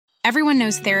Everyone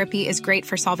knows therapy is great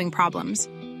for solving problems,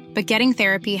 but getting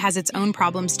therapy has its own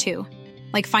problems too,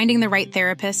 like finding the right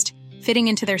therapist, fitting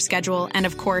into their schedule, and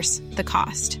of course, the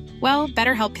cost. Well,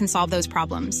 BetterHelp can solve those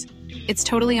problems. It's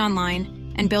totally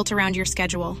online and built around your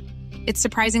schedule. It's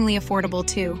surprisingly affordable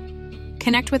too.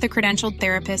 Connect with a credentialed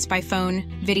therapist by phone,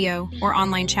 video, or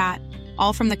online chat,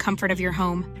 all from the comfort of your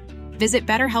home. Visit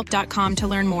BetterHelp.com to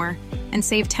learn more and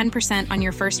save 10% on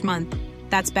your first month.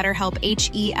 That's BetterHelp,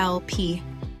 H-E-L-P.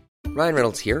 Ryan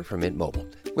Reynolds here from Mint Mobile.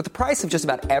 With the price of just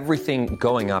about everything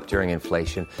going up during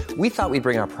inflation, we thought we'd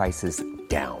bring our prices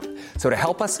down. So to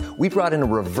help us, we brought in a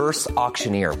reverse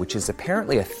auctioneer, which is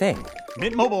apparently a thing.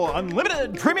 Mint Mobile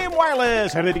Unlimited Premium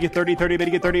Wireless. How to get 30, 30, bit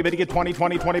to get 30, bit to get 20,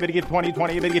 20, 20, bit to get 20,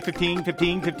 20, bit to get 15,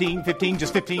 15, 15, 15,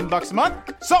 just $15 a month?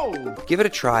 Sold! Give it a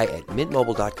try at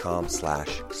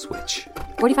mintmobile.com/switch.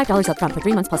 $45 up front for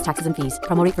 3 months plus taxes and fees.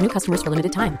 Promo rate for new customers for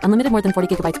limited time. Unlimited more than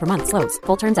 40 gigabytes per month. Slows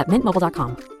full terms at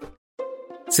mintmobile.com.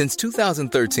 Since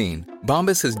 2013,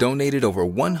 Bombas has donated over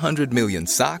 100 million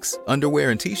socks,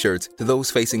 underwear, and T-shirts to those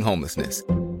facing homelessness.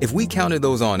 If we counted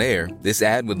those on air, this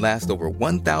ad would last over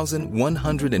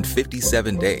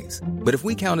 1,157 days. But if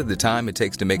we counted the time it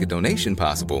takes to make a donation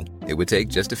possible, it would take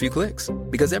just a few clicks.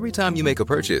 Because every time you make a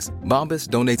purchase, Bombas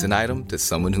donates an item to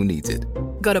someone who needs it.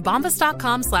 Go to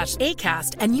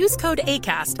bombas.com/ACAST and use code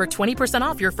ACAST for 20%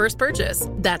 off your first purchase.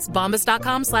 That's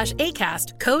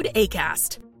bombas.com/ACAST, code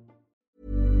ACAST.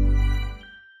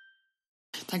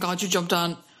 Thank God you jumped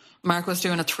on. Mark was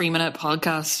doing a 3-minute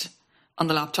podcast on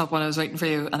the laptop while I was waiting for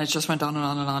you, and it just went on and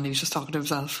on and on. He was just talking to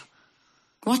himself.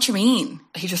 What do you mean?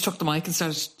 He just took the mic and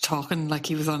started talking like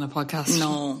he was on a podcast.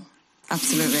 No,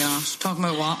 absolutely not. Talking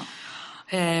about what?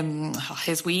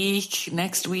 His week,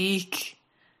 next week,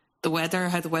 the weather,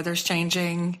 how the weather's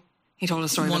changing. He told a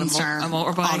story about a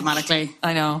motorbike. Automatically.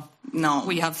 I know. No.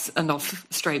 We have enough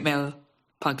straight male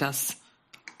podcasts.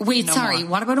 Wait, no sorry,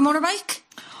 more. What about a motorbike?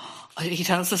 He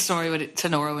tells the story to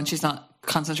Nora when she's not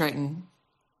concentrating,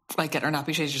 like getting her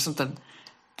nappy changed or something.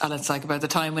 And it's like about the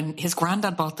time when his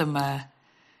granddad bought them a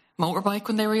motorbike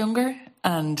when they were younger.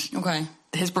 And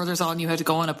his brothers all knew how to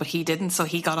go on it, but he didn't. So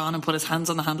he got on and put his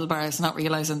hands on the handlebars, not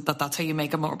realising that that's how you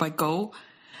make a motorbike go.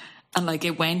 And like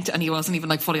it went, and he wasn't even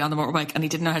like fully on the motorbike, and he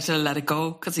didn't know how to let it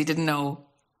go because he didn't know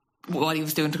what he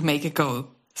was doing to make it go.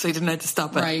 So he didn't know how to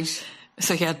stop it. Right.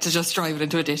 So he had to just drive it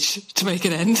into a ditch to make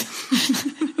it end.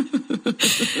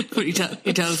 But he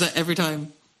tells it every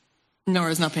time.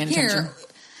 Nora's not paying attention.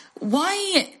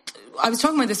 Why? I was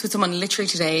talking about this with someone literally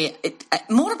today.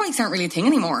 Motorbikes aren't really a thing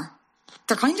anymore.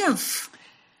 They're kind of...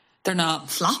 They're not.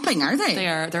 Flopping, are they? They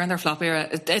are. They're in their flop era.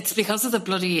 It's because of the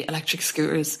bloody electric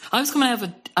scooters. I was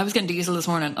getting diesel this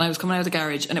morning, and I was coming out of the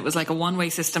garage, and it was like a one-way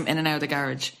system in and out of the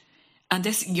garage. And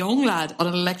this young lad on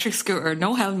an electric scooter,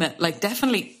 no helmet, like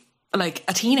definitely like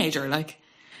a teenager, like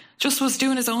just was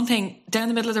doing his own thing down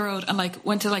the middle of the road and like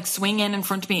went to like swing in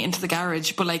front of me into the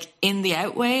garage, but like in the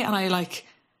outway. And I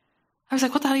was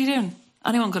like, what the hell are you doing?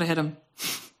 Anyone could have hit him.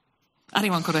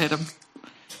 Anyone could have hit him.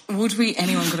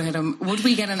 Anyone could have hit him. Would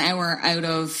we get an hour out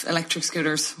of electric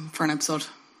scooters for an episode?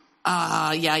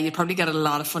 Yeah, you'd probably get a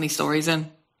lot of funny stories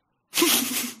in.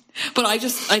 But I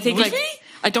think Would we?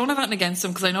 I don't have anything against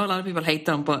them because I know a lot of people hate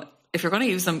them, but if you're going to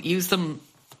use them,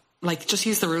 like, just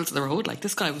use the rules of the road. Like,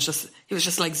 this guy was just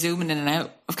like zooming in and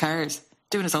out of cars,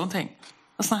 doing his own thing.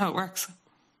 That's not how it works.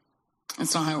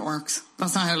 It's not how it works.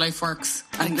 That's not how life works.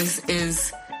 And this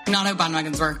is not how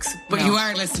Bandwagons works. But you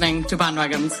are listening to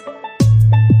Bandwagons.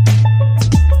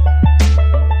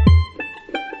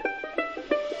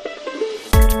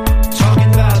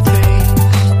 Talking about things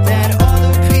that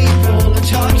other people are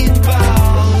talking about.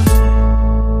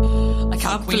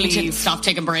 We need to stop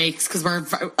taking breaks because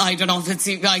I don't know if it's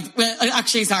like, well,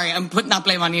 actually, sorry, I'm putting that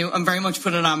blame on you. I'm very much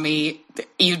putting it on me.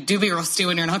 You do be rusty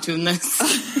when you're not doing this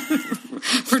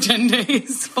for 10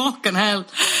 days. Fucking hell.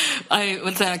 I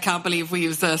would say I can't believe we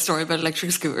used the story about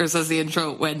electric scooters as the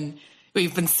intro when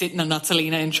we've been sitting on that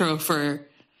Selena intro for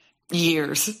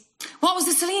years. What was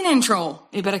the Selena intro?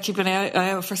 You better keep an eye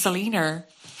out for Selena.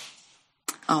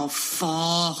 Oh,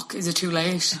 fuck. Is it too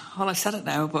late? Well, I said it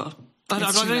now, but... I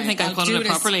don't think I quoted it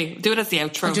properly. Do it as the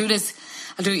outro. I'll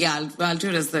do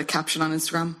it as the caption on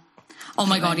Instagram. Oh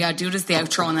my God, yeah, do it as the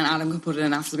outro and then Adam can put it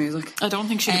in after the music. I don't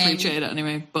think she'd appreciate it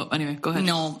anyway, but anyway, go ahead.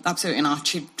 No, absolutely not.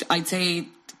 I'd say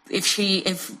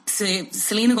if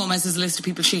Selena Gomez is a list of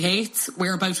people she hates,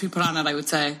 we're about to be put on it, I would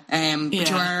say. But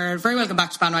you are very welcome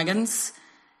back to Bandwagons.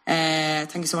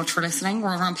 Thank you so much for listening.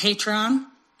 We're over on Patreon.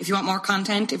 If you want more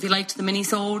content, if you liked the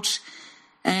mini-sode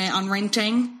on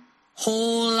renting,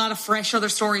 whole lot of fresh other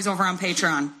stories over on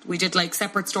Patreon. We did like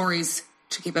separate stories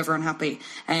to keep everyone happy.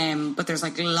 But there's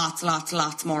like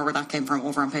lots more where that came from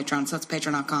over on Patreon. So that's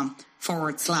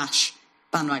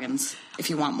patreon.com/bandwagons if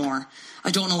you want more. I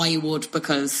don't know why you would,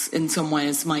 because in some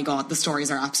ways, my God, the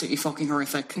stories are absolutely fucking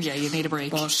horrific. Yeah, you need a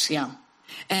break. But yeah.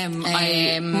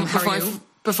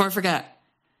 Before I forget,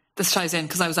 this ties in,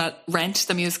 because I was at Rent,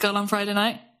 the musical, on Friday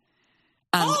night.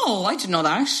 And I didn't know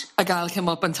that. A gal came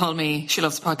up and told me she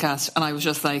loves the podcast, and I was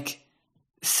just like,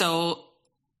 so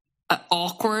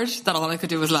awkward that all I could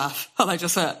do was laugh. And I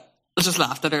just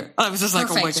laughed at her. I was just like,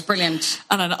 perfect, oh my God. Brilliant.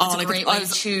 And then all it's a great way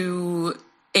to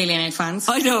alienate fans.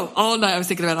 I know. All night I was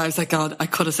thinking about it. I was like, God, I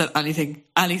could have said anything.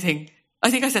 I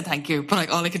think I said thank you, but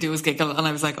like all I could do was giggle, and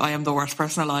I was like, I am the worst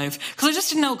person alive, because I just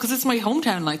didn't know, because it's my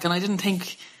hometown, like, and I didn't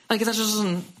think like that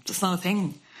it's not a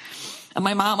thing. And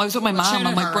my mom, I was with my mom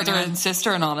and my brother and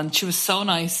sister and all, and she was so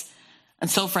nice and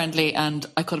so friendly, and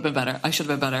I could have been better. I should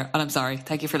have been better, and I'm sorry.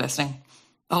 Thank you for listening.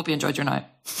 I hope you enjoyed your night.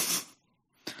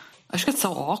 I just get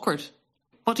so awkward.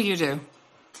 What do you do?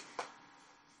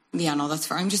 Yeah, no, that's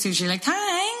fair. I'm just usually like,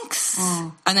 thanks.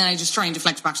 And then I just try and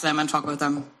deflect back to them and talk about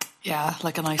them. Yeah,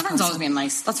 like a nice Everyone's person. always being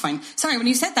nice. That's fine. Sorry, when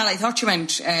you said that, I thought you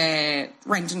meant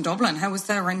Rent in Dublin. How was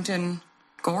the Rent in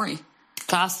Gorey?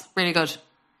 Class. Really good.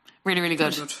 Really, really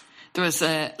good. Really good. There was,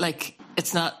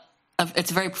 it's a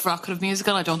very provocative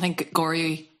musical. I don't think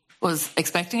Gorey was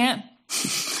expecting it.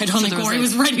 I don't think Gorey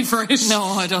was ready for it. No,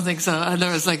 I don't think so. And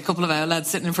there was like a couple of lads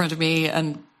sitting in front of me,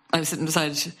 and I was sitting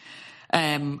beside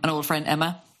an old friend,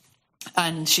 Emma,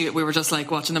 and we were just like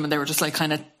watching them, and they were just like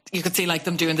kind of, you could see like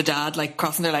them doing the dad, like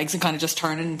crossing their legs and kind of just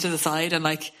turning to the side and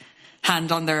like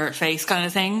hand on their face kind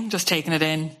of thing, just taking it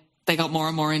in. They got more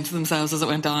and more into themselves as it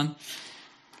went on.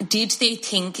 Did they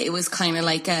think it was kind of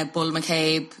like a Bull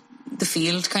McCabe, The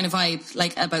Field kind of vibe,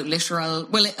 like about literal...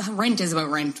 Well, Rent is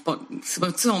about rent, but it's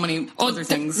about so many other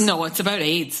things. No, it's about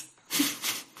AIDS.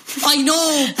 I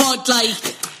know, but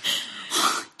like...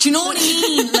 Do you know what I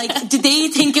mean? Like, did they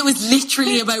think it was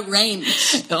literally about rent?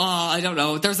 Oh, I don't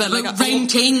know. There's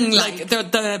renting. Like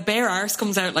the bare arse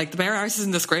comes out, like the bare arse is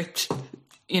in the script,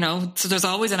 you know, so there's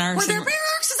always an arse. Were there bare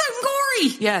arses out in Gorey?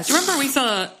 Yeah, do you remember we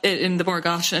saw it in the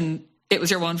Borgosh, and it was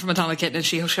your one from Atomic Kitten, and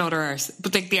she showed her arse.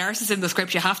 But like, the arse is in the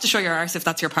script. You have to show your arse if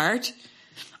that's your part.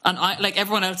 And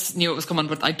everyone else knew it was coming,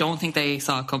 but I don't think they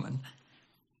saw it coming.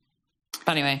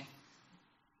 But anyway.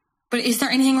 But is there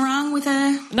anything wrong with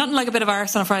nothing like a bit of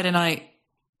arse on a Friday night.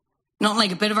 Not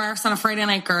like a bit of arse on a Friday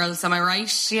night, girls, am I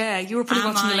right? Yeah, you were probably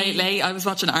watching the Late Late. I was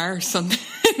watching arse in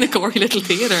the Gorey Little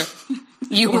Theatre.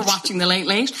 You were watching the Late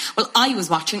Late? Well, I was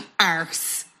watching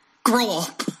arse. Grow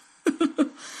up.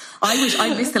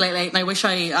 I missed the Late Late, and I wish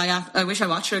I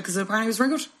watched it, because apparently it was very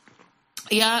good.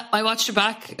 Yeah, I watched it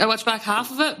back. I watched back half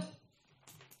of it.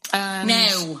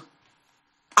 Now,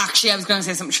 actually, I was going to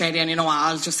say something shady, and you know what?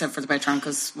 I'll just say it for the Patreon,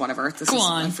 because whatever. Go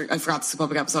on. I forgot this is a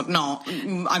public episode. No,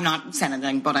 I'm not saying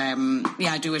anything, but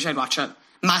yeah, I do wish I'd watch it.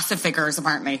 Massive figures,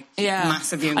 apparently. Yeah.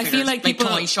 Massive viewing figures. I feel like people...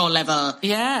 toy show level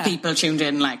people tuned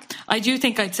in, like... I do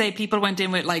think I'd say people went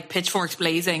in with, like, pitchforks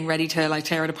blazing, ready to, like,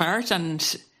 tear it apart, and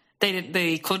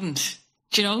they couldn't.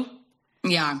 Do you know?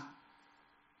 Yeah.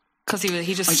 Because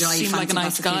he just seemed like a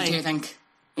nice guy. I think.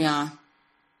 Yeah.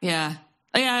 Yeah.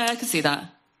 Oh, yeah, I can see that.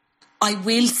 I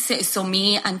will say, so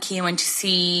me and Kia went to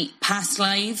see Past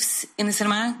Lives in the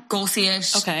cinema. Go see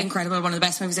it. Okay. Incredible. One of the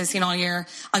best movies I've seen all year.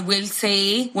 I will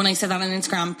say, when I said that on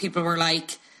Instagram, people were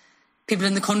like, people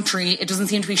in the country, it doesn't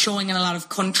seem to be showing in a lot of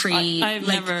country. I've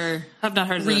not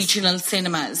heard of regional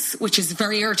cinemas, which is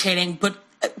very irritating. But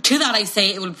to that I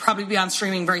say, it will probably be on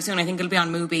streaming very soon. I think it'll be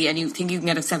on Mubi, and you think you can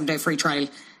get a 7-day free trial.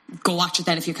 Go watch it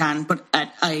then if you can, but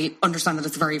I understand that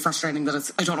it's very frustrating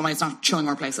that I don't know why it's not showing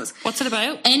more places. What's it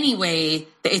about? Anyway,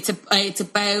 it's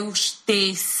about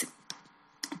these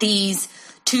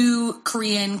two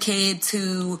Korean kids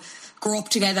who grow up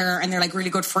together, and they're like really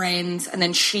good friends, and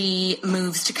then she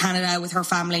moves to Canada with her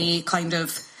family kind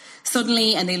of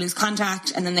suddenly, and they lose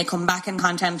contact, and then they come back in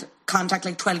contact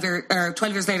like 12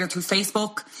 years later through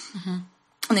Facebook,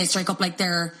 and they strike up like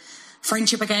their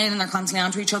friendship again, and they're constantly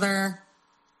onto each other.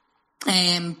 But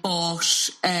I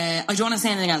don't want to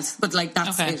say anything else, but like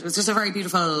that's it. It was just a very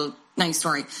beautiful, nice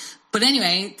story. But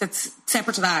anyway, that's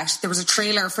separate to that. There was a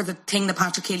trailer for the thing that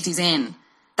Patrick Kielty's in,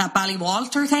 that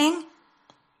Ballywalter thing.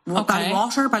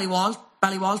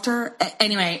 Ballywalter.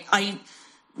 Anyway,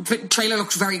 the trailer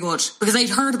looked very good, because I'd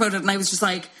heard about it and I was just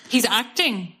like, he's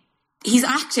acting,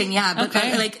 yeah, but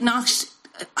like not.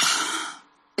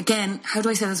 Again, how do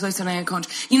I say this without sounding like a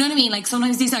cunt? You know what I mean? Like,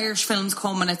 sometimes these Irish films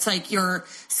come and it's like you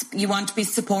want to be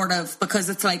supportive because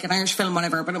it's like an Irish film,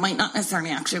 whatever, but it might not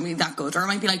necessarily actually be that good, or it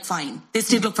might be like fine. This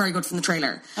did look very good from the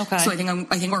trailer, okay. So I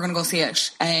think we're going to go see it.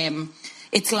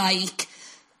 It's like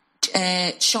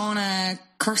Shauna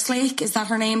Kerslake, is that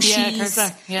her name? Yeah,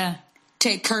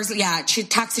 Kerslake, yeah. She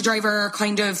taxi driver,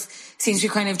 kind of seems to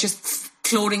be kind of just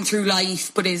floating through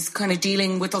life, but is kind of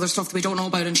dealing with other stuff that we don't know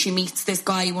about. And she meets this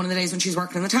guy one of the days when she's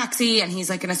working in the taxi, and he's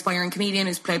like an aspiring comedian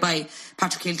who's played by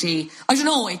Patrick Kilty. I don't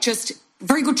know, it just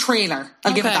very good trailer.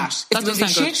 I'll give it that. If the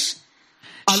movie's shit,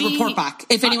 I'll report back.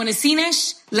 If anyone has seen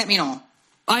it, let me know.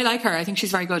 I like her. I think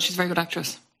she's very good. She's a very good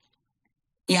actress.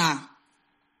 Yeah.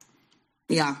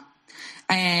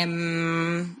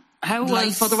 How was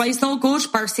life otherwise though?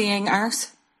 Good. Bar seeing art.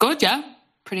 Good, yeah.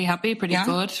 Pretty happy, pretty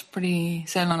good, pretty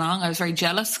sailing along. I was very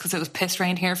jealous because it was piss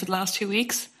rained here for the last 2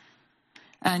 weeks,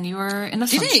 and you were in the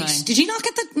sunshine. Did you not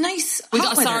get the nice? We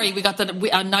got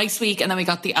a nice week, and then we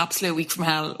got the absolute week from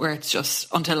hell, where it's just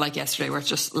until like yesterday, where it's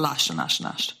just lashed and lashed and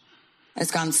lashed.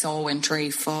 It's gone so wintry,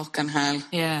 fucking hell.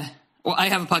 Yeah. Well, I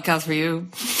have a podcast for you.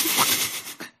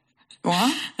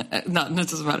 What? No, it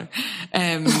doesn't matter.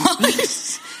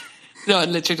 What? No, it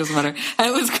literally doesn't matter.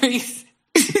 It was Greece.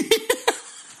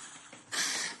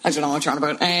 I don't know what you're on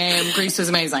about. Greece was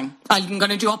amazing. I'm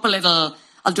going to do up I'll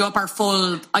do up our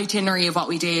full itinerary of what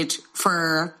we did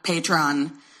for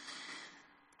Patreon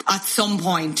at some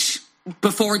point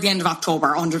before the end of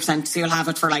October, 100%. So you'll have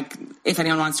it for like, if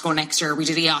anyone wants to go next year. We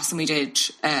did EOS and we did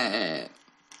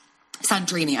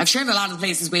Santorini. I've shared a lot of the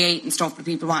places we ate and stuff, but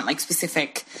people want like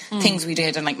specific things we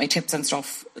did and like my tips and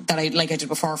stuff that I did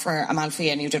before for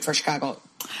Amalfi and you did for Chicago.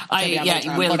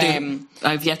 You will do.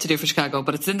 I've yet to do for Chicago,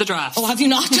 but it's in the draft. Oh, have you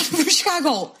not done for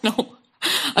Chicago? No.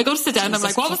 I go to sit down and I'm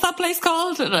like, what was that place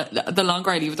called? The longer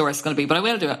I leave it, the worse it's going to be, but I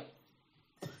will do it.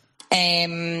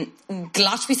 A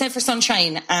lot to be said for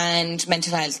sunshine and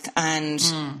mental health and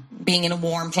being in a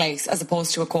warm place as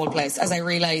opposed to a cold place, as I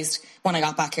realised when I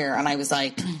got back here, and I was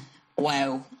like,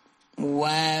 wow.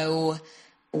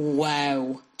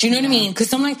 Do you know what I mean? Because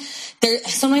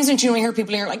sometimes when you hear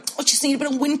people here like, oh, just need a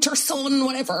bit of winter sun,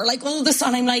 whatever, like all the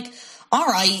sun, I'm like, all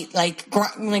right, like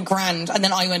grand. And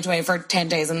then I went away for 10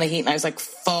 days in the heat and I was like,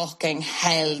 fucking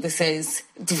hell, it's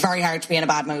very hard to be in a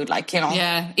bad mood, like, you know.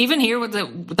 Yeah, even here with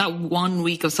that 1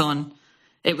 week of sun,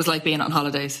 it was like being on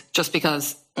holidays, just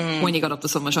because when you got up the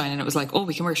sun was shining, it was like, oh,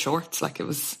 we can wear shorts. Like, it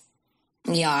was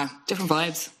different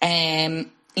vibes. I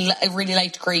really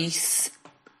liked Greece.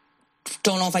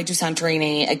 Don't know if I do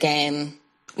Santorini again.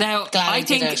 Now, Glad I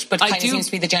did it, but kind of seems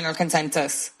to be the general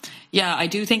consensus. Yeah, I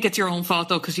do think it's your own fault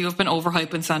though, because you have been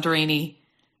overhyping Santorini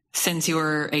since you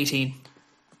were 18.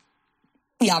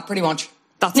 Yeah, pretty much.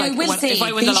 That's now, like, if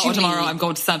I win the lotto tomorrow, I'm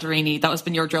going to Santorini. That has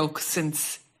been your joke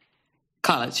since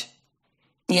college.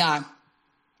 Yeah.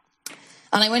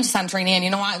 And I went to Santorini and you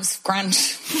know what? It was grand.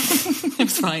 It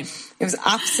was fine. It was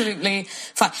absolutely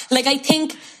fine. Like, I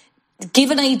think,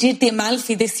 given I did the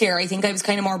Amalfi this year, I think I was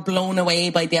kind of more blown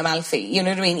away by the Amalfi. You know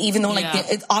what I mean? Even though, like,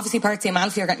 obviously parts of the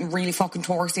Amalfi are getting really fucking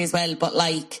touristy as well, but,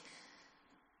 like,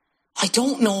 I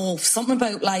don't know, something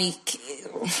about, like,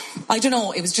 I don't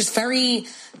know, it was just very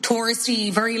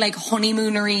touristy, very, like,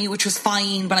 honeymoonery, which was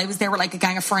fine, but I was there with, like, a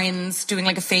gang of friends doing,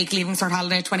 like, a fake Leaving Cert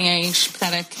holiday at 28,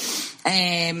 pathetic.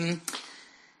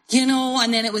 You know,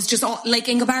 and then it was just, like,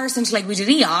 in comparison to, like, we did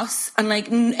EOS, and,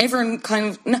 like, everyone kind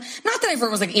of, not that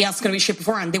everyone was like, EOS is going to be shit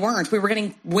beforehand, they weren't. We were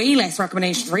getting way less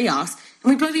recommendations for EOS, and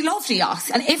we bloody loved EOS,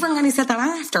 and everyone kind of said that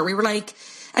after. We were like,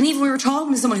 and even we were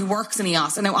talking to someone who works in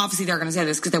EOS, and now obviously they're going to say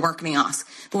this because they work in EOS,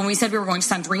 but when we said we were going to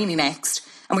Santorini next,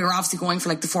 and we were obviously going for,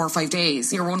 like, the 4 or 5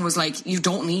 days, your one was like, you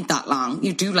don't need that long.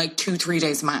 You do, like, 2-3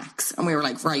 days max. And we were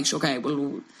like, right, okay,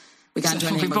 well, we can't do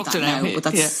anything about that now, but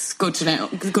that's good to know.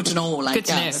 Good to know. Like,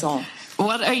 know. So,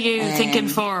 what are you thinking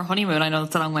for honeymoon? I know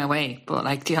it's a long way away, but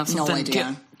like, do you have something? No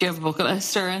idea. Do you have a bucket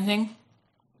list or anything?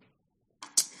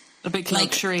 A big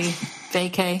luxury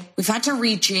vacay. We've had to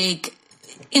rejig.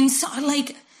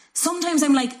 Like, sometimes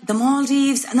I'm like the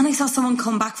Maldives, and then I saw someone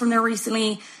come back from there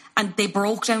recently, and they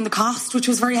broke down the cost, which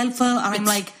was very helpful. And I'm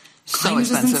like, kind of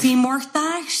doesn't seem worth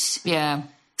that. Yeah.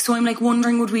 So I'm like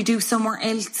wondering, would we do somewhere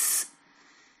else?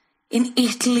 In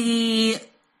Italy,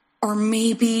 or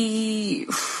maybe,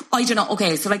 I don't know.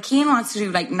 Okay, so like Cian wants to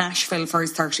do like Nashville for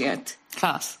his 30th.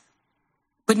 Class.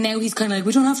 But now he's kind of like,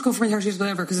 we don't have to go for my 30th,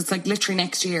 whatever, because it's like literally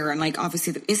next year. And like,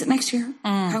 obviously, is it next year?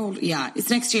 How old? Yeah, it's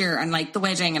next year. And like the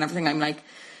wedding and everything, I'm like,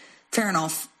 fair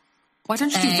enough. Why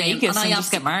don't you do Vegas and just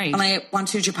get married? And I want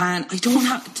to do Japan. I don't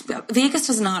have... Vegas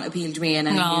does not appeal to me in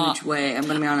any huge way, I'm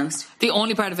going to be honest. The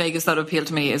only part of Vegas that would appeal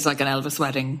to me is like an Elvis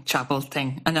wedding chapel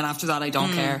thing. And then after that, I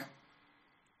don't care.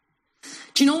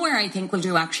 Do you know where I think we'll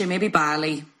do, actually? Maybe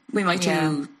Bali. We might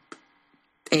do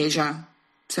Asia,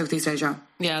 Southeast Asia.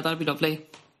 Yeah, that'd be lovely.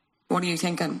 What are you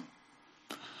thinking?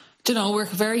 Do you know, we're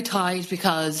very tied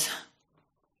because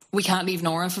we can't leave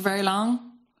Nora for very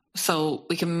long. so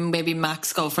we can maybe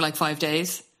max go for like 5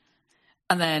 days.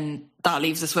 And then that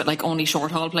leaves us with like only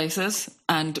short haul places.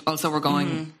 And also we're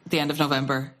going the end of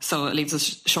November. So it leaves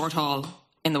us short haul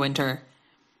in the winter.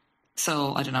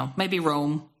 So I don't know, maybe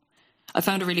Rome. I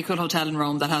found a really cool hotel in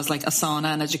Rome that has like a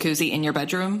sauna and a jacuzzi in your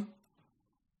bedroom.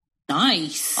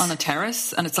 Nice. On a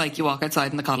terrace. And it's like you walk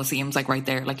outside and the Colosseum's like right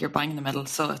there. Like you're bang in the middle.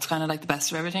 So it's kind of like the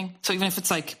best of everything. So even if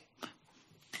it's like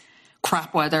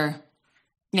crap weather,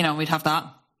 you know, we'd have that.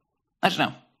 I don't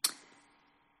know.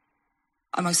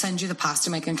 I must send you the pasta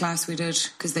making class we did,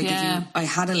 because they give you, I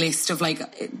had a list of like,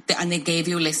 and they gave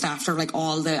you a list after like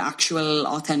all the actual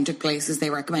authentic places they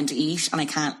recommend to eat, and I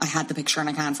had the picture and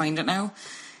I can't find it now.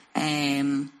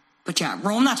 But yeah,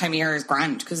 Rome that time of year is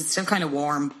grand because it's still kind of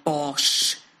warm,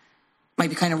 but might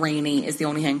be kind of rainy is the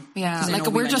only thing. Yeah, like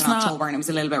we're just not October and it was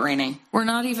a little bit rainy. We're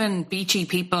not even beachy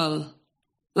people.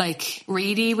 Like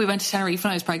really, we went to Tenerife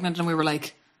when I was pregnant and we were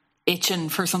like itching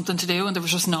for something to do, and there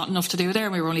was just not enough to do there,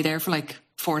 and we were only there for like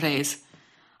 4 days.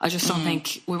 I just don't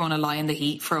think we want to lie in the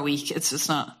heat for a week. It's just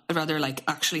not. I'd rather like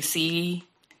actually see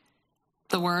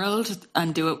the world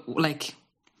and do it, like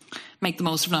make the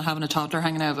most of not having a toddler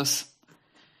hanging out of us.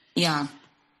 Yeah.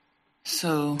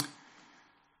 So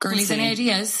girlies, any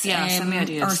ideas? Yeah, send me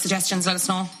ideas or suggestions, let us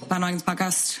know. Bandwagons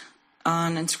Podcast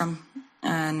on Instagram,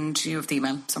 and you have the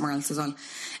email somewhere else as well.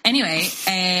 Anyway,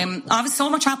 I was so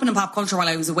much happening in pop culture while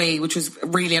I was away, which was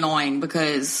really annoying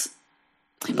because,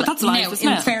 but that's life, now, isn't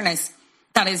in it? fairness,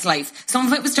 that is life. Some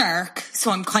of it was dark, so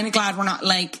I'm kind of glad we're not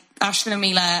like Ashlyn and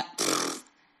Mila.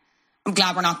 I'm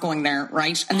glad we're not going there,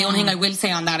 right? And the only thing I will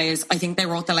say on that is I think they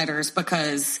wrote the letters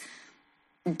because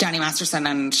Danny Masterson,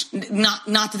 and not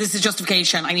that this is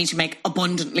justification, I need to make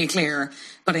abundantly clear,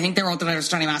 but I think they wrote the letters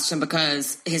to Danny Masterson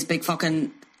because his big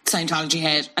fucking Scientology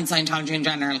head and Scientology in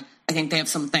general, I think they have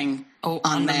something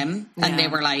on them. Yeah. And they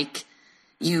were like,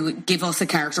 you give us a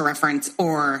character reference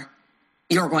or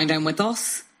you're going down with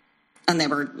us. And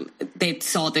they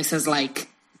saw this as like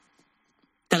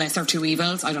the lesser of two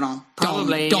evils. I don't know.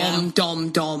 Probably,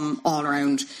 dumb all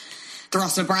around. The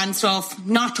Russell Brand stuff,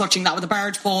 not touching that with a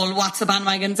barge pole. What's the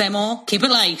bandwagon's MO? Keep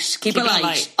it light. Keep it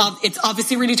light. It's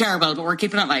obviously really terrible, but we're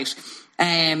keeping it light.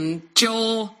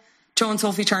 Joe and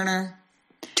Sophie Turner.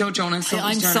 Joe Jonas. Sophie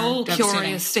I'm Turner, so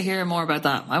curious to hear more about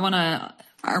that. I want to.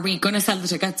 Are we going to sell the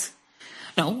tickets?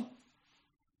 No,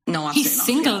 absolutely he's not.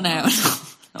 single now.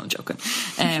 No, I'm joking.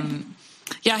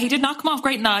 Yeah, he did not come off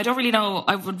great. Now I don't really know.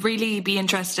 I would really be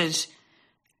interested,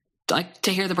 like,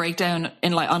 to hear the breakdown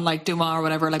in on Dumas or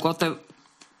whatever, like what the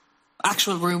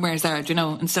actual rumours are. Do you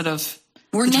know? Instead of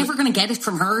we're never going to get it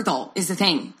from her, though, is the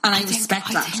thing, and I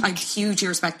respect that. I hugely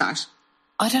respect that.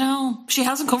 I don't know. She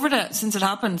hasn't covered it since it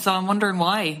happened, so I'm wondering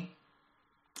why.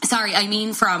 Sorry, I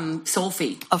mean from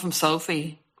Sophie. Oh, from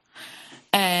Sophie.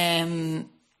 Yeah,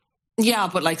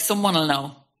 but like someone will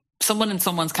know. Someone in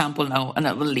someone's camp will know, and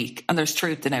it will leak, and there's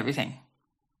truth in everything.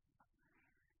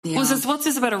 Yeah. What's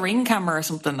this about a ring camera or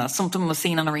something? That something was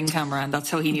seen on a ring camera, and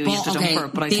that's how he knew he had to dump her.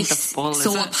 But I think that's bull.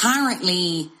 So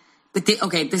apparently,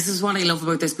 this is what I love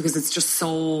about this because it's just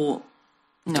so.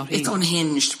 No, it's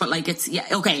unhinged, but like it's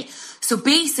okay. So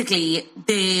basically,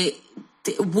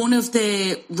 one of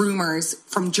the rumors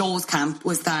from Joe's camp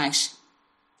was that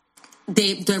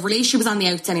the relationship was on the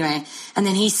outs anyway, and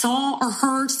then he saw or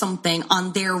heard something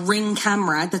on their ring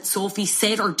camera that Sophie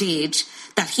said or did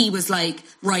that he was like,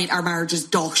 right, our marriage is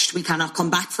dushed, we cannot come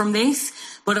back from this.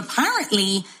 But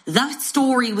apparently that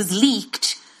story was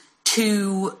leaked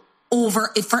to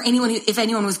if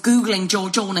anyone was Googling Joe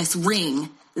Jonas ring,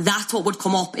 that's what would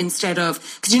come up instead of,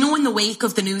 because in the wake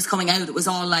of the news coming out, it was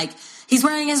all like, he's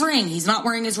wearing his ring, he's not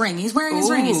wearing his ring, he's wearing his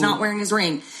ring, he's not wearing his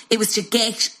ring. It was to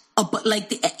get like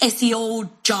the SEO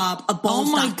job above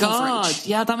that coverage. Oh my God,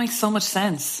 yeah, that makes so much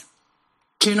sense.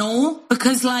 Do you know?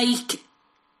 Because like,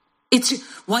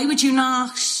 why would you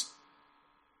not?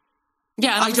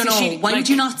 Yeah, I don't know. Why would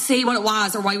you not say what it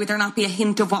was, or why would there not be a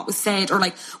hint of what was said, or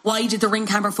like, why did the ring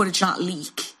camera footage not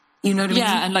leak? You know what I mean?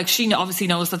 Yeah, and like she obviously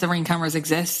knows that the ring cameras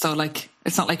exist, so like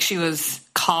it's not like she was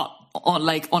caught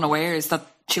unawares that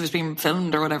she was being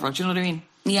filmed or whatever. Do you know what I mean?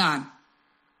 Yeah.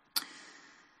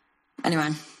 Anyway,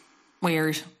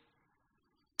 weird.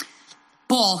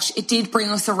 But it did bring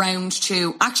us around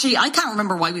to... Actually, I can't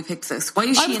remember why we picked this. Why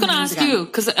is she in the news again? I was going to ask you,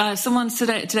 because someone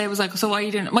today was like, so why are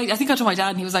you doing... I think I told my dad,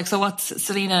 and he was like, so what's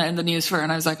Selena in the news for?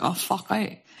 And I was like, oh, fuck,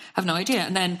 I have no idea.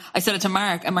 And then I said it to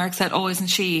Mark, and Mark said, oh,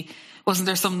 wasn't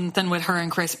there something with her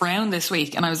and Chris Brown this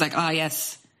week? And I was like,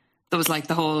 yes. There was like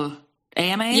the whole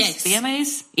AMAs? Yes.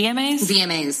 VMAs? EMAs?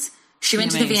 VMAs. She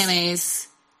went to the VMAs.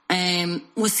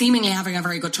 Was seemingly having a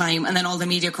very good time, and then all the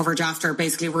media coverage after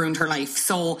basically ruined her life.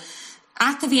 So...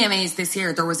 At the VMAs this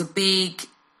year, there was a big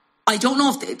I don't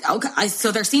know if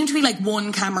so there seemed to be like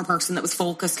one camera person that was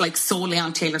focused like solely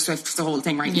on Taylor Swift for the whole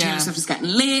thing, right? Yeah. Taylor Swift was getting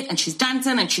lit and she's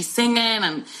dancing and she's singing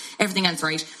and everything else,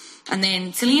 right? And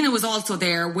then Selena was also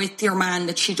there with your man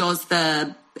that she does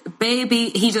the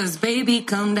he does Baby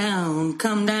Come Down,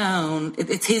 Come Down.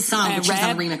 It's his song, which is a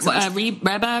remix.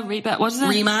 Reba, what is it?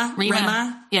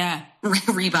 Rema. Yeah.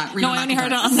 Reba. No, I only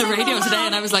heard it on the radio today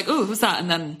and I was like, ooh, who's that? And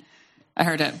then I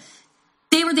heard it.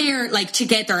 They were there like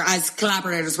together as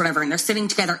collaborators, whatever, and they're sitting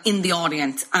together in the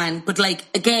audience. But like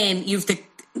again, you've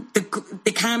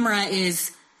the camera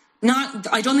is not.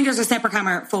 I don't think there's a separate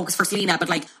camera focus for Selena, but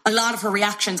like a lot of her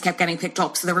reactions kept getting picked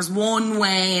up. So there was one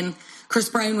when Chris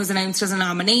Brown was announced as a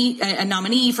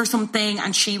nominee for something,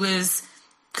 and she was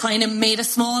kind of made a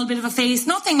small bit of a face,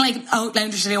 nothing like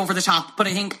outlandishly over the top, but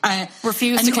I think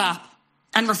refused to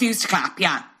clap.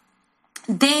 Yeah.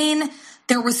 Then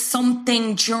there was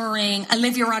something during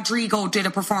Olivia Rodrigo did a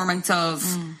performance of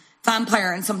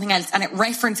Vampire and something else, and it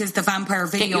references the Vampire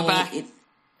video.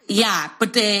 Yeah,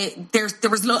 but there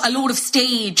was a load of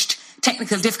staged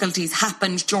technical difficulties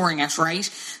happened during it, right?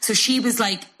 So she was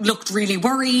like, looked really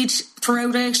worried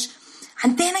throughout it.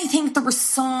 And then I think there were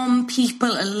some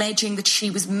people alleging that she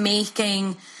was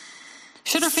making...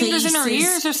 She had her fingers in her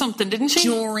ears or something, didn't she?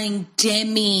 During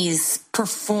Demi's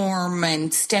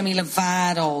performance, Demi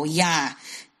Lovato, yeah.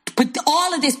 But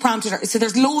all of this prompted her. So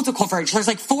there's loads of coverage. There's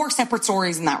like 4 separate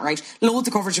stories in that, right? Loads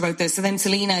of coverage about this. So then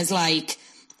Selena is like,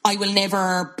 I will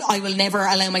never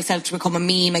allow myself to become a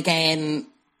meme again.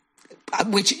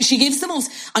 Which she gives the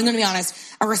most, I'm going to be honest,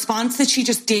 a response that she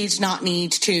just did not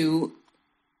need to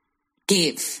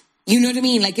give. You know what I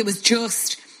mean? Like it was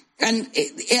just... And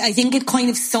I think it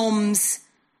kind of sums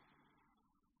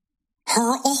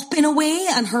her up in a way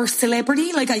and her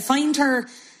celebrity. Like, I find her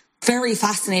very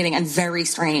fascinating and very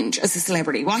strange as a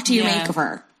celebrity. What do you make of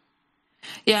her?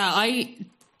 Yeah, I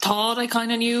thought I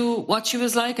kind of knew what she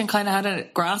was like and kind of had a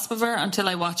grasp of her until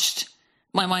I watched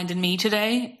My Mind and Me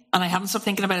today, and I haven't stopped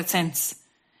thinking about it since.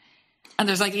 And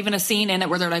there's like even a scene in it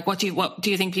where they're like, what do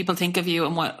you think people think of you,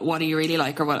 and what do you really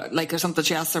like, or what, like, or something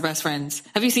she asks her best friends.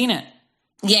 Have you seen it?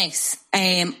 Yes.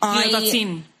 You know that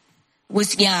scene?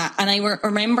 And I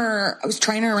remember, I was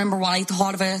trying to remember what I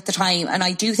thought of it at the time, and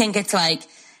I do think it's like,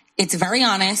 it's very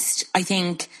honest. I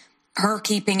think her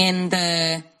keeping in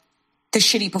the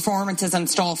shitty performances and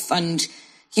stuff, and,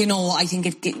 you know, I think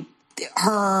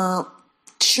her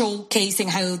showcasing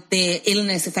how the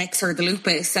illness affects her, the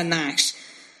lupus and that,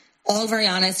 all very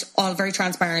honest, all very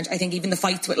transparent. I think even the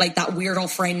fights with like that weirdo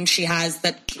friend she has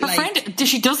that... Her friend,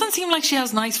 she doesn't seem like she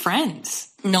has nice friends.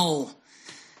 No.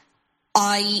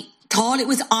 I thought it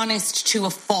was honest to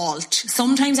a fault.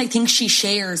 Sometimes I think she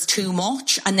shares too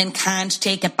much and then can't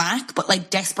take it back, but like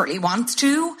desperately wants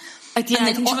to. I think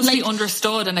she must be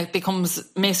understood and it becomes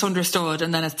misunderstood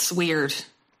and then it's weird.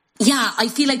 Yeah, I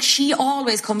feel like she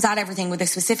always comes at everything with a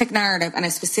specific narrative and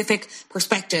a specific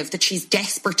perspective that she's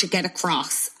desperate to get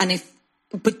across.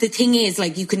 But the thing is,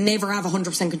 like, you can never have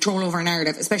 100% control over a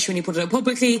narrative, especially when you put it out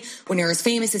publicly, when you're as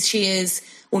famous as she is,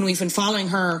 when we've been following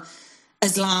her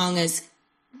as long as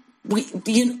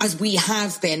we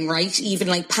have been, right? Even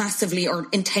like passively or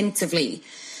intensively.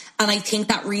 And I think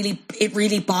that it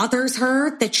really bothers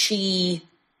her that she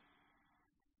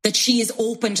is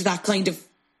open to that kind of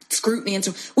scrutiny and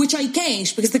stuff, which I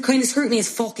get, because the kind of scrutiny is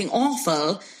fucking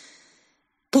awful.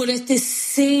 But at the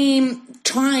same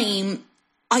time,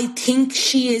 I think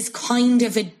she is kind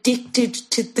of addicted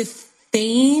to the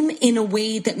fame in a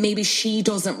way that maybe she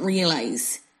doesn't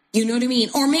realise. You know what I mean?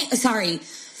 Or maybe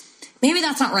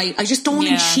that's not right. I just don't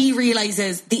think she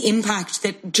realises the impact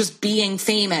that just being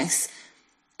famous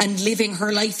and living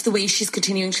her life the way she's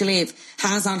continuing to live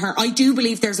has on her. I do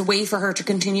believe there's a way for her to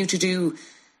continue to do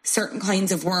certain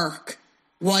kinds of work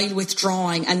while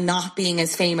withdrawing and not being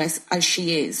as famous as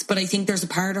she is. But I think there's a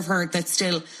part of her that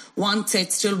still wants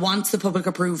the public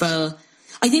approval.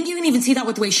 I think you can even see that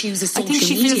with the way she uses social media. I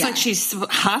think she feels like she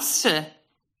has to.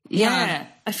 Yeah.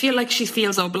 I feel like she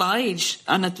feels obliged,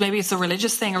 and maybe it's a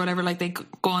religious thing or whatever, like they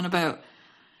go on about,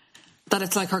 that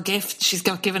it's like her gift. She's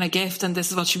got given a gift and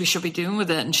this is what she should be doing with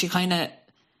it, and she kind of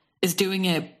is doing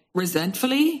it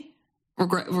resentfully.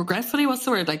 Regretfully, what's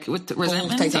the word? Like with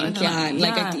resentment? Both,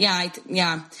 I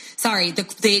think, Sorry,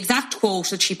 the exact quote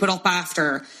that she put up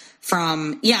after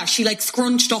she like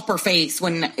scrunched up her face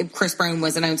when Chris Brown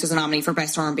was announced as a nominee for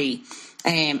Best R&B.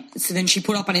 So then she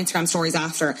put up on Instagram stories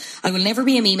after, I will never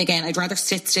be a meme again. I'd rather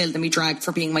sit still than be dragged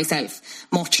for being myself.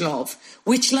 Much love.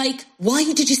 Which, like, why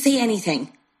did you say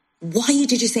anything? I'm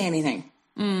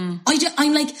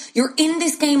like, you're in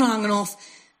this game long enough.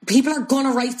 People are going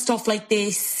to write stuff like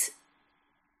this.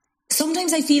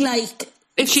 Sometimes I feel like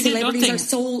if she did celebrities nothing, are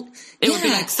so... it would be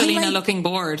like Selena looking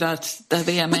bored at the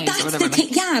VMAs or whatever.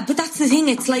 But that's the thing.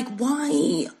 It's like,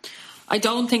 why? I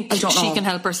don't think she can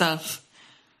help herself,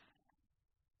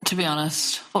 to be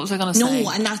honest. What was I going to say? No,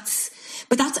 and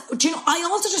do you know, I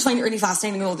also just find it really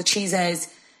fascinating though that she says,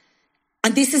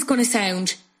 and this is going to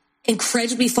sound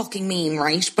incredibly fucking mean,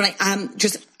 right? But I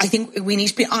think we need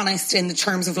to be honest in the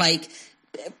terms of like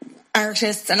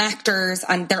artists and actors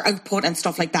and their output and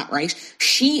stuff like that, right?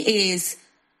 She is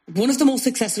one of the most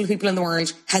successful people in the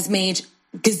world, has made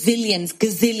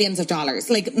gazillions of dollars,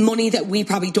 like money that we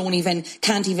probably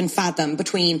can't even fathom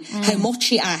between how much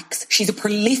she acts. She's a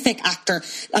prolific actor.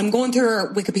 I'm going through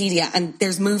her Wikipedia and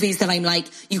there's movies that I'm like,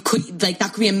 that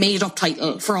could be a made up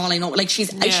title for all I know. Like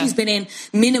she's been in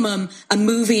minimum a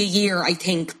movie a year, I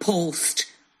think, post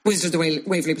Wizards of the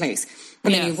Waverly Place.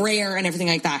 And then Rare and everything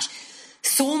like that.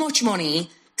 So much money,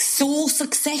 so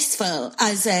successful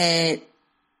as a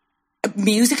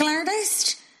musical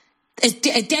artist.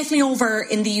 It's definitely over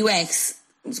in the US,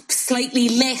 slightly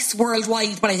less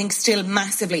worldwide, but I think still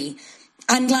massively.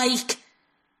 And like,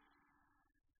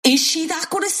 is she that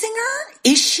good a singer?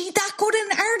 Is she that good an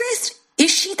artist?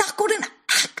 Is she that good an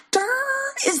actor?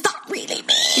 Is that really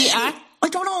me? I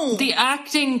don't know. The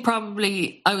acting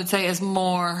probably, I would say, is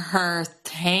more her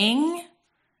thing.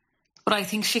 But I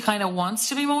think she kind of wants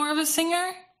to be more of a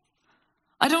singer.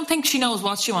 I don't think she knows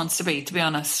what she wants to be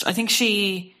honest. I think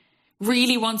she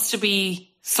really wants to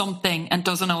be something and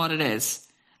doesn't know what it is.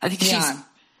 I think she's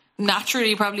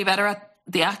naturally probably better at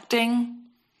the acting.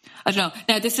 I don't know.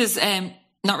 Now, this is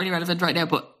not really relevant right now,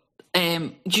 but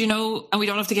do you know, and we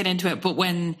don't have to get into it, but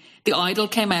when The Idol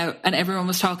came out and everyone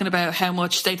was talking about how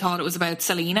much they thought it was about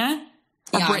Selena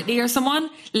or Britney or someone,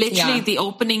 literally the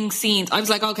opening scenes, I was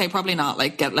like, okay, probably not.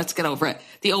 Like, let's get over it.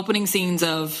 The opening scenes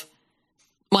of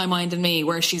My Mind and Me,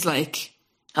 where she's like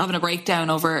having a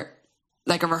breakdown over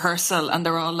like a rehearsal and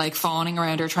they're all like fawning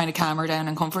around her, trying to calm her down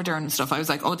and comfort her and stuff. I was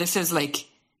like, oh, this is like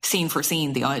scene for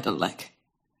scene The Idol. Like,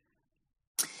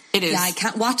 it is. Yeah, I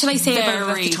can't. What did I say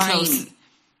about it at the time?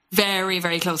 Very,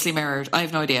 very closely mirrored. I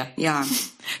have no idea. Yeah,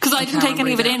 because I didn't take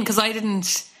any of it in because I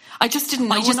just didn't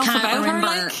know enough about her.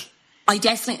 Like, I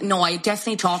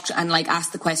definitely talked and like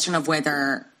asked the question of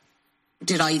whether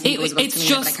did I think it was about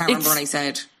Selena, but I can't remember what I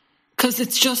said. Because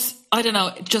it's just, I don't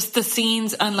know, just the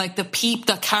scenes and like the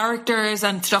characters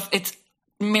and stuff, it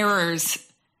mirrors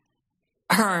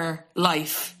her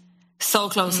life so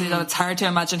closely that it's hard to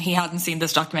imagine he hadn't seen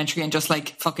this documentary and just like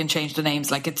fucking changed the names.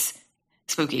 Like, it's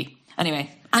spooky. Anyway.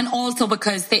 And also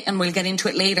because and we'll get into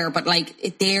it later, but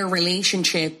like their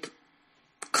relationship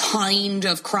kind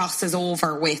of crosses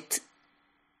over with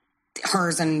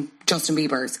hers and Justin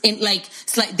Bieber's.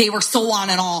 It's like they were so on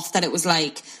and off that it was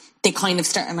like, they kind of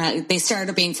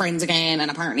started being friends again, and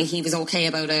apparently he was okay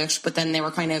about it, but then they were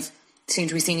kind of seemed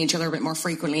to be seeing each other a bit more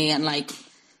frequently and like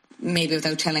maybe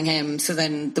without telling him. So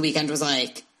then The Weeknd was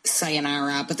like,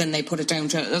 sayonara, but then they put it down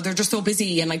to they're just so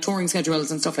busy and like touring schedules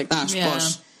and stuff like that. Yeah.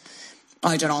 But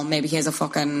I don't know, maybe he has a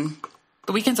fucking...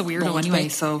 The Weeknd's a weirdo anyway,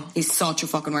 so... He's such a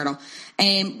fucking weirdo.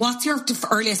 What's your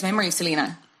earliest memory of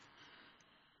Selena?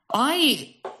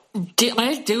 I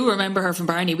do remember her from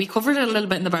Barney. We covered it a little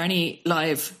bit in the Barney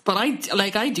live, but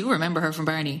I do remember her from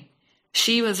Barney.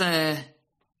 She was a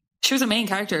main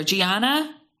character.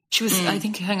 Gianna. She was. I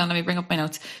think. Hang on, let me bring up my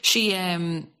notes. She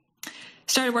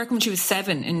started working when she was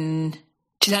 7 in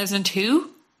 2002.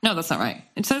 No, that's not right.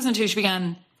 In 2002, she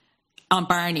began on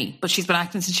Barney, but she's been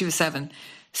acting since she was 7.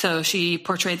 So she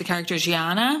portrayed the character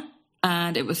Gianna,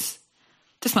 and it was.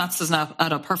 This maths doesn't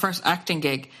add up. Her first acting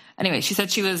gig. Anyway, she said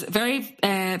she was very,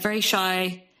 very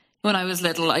shy when I was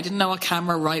little. I didn't know what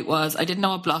camera right was. I didn't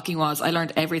know what blocking was. I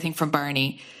learned everything from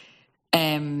Barney.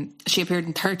 She appeared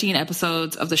in 13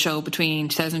 episodes of the show between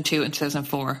 2002 and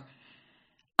 2004.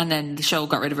 And then the show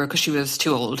got rid of her because she was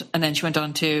too old. And then she went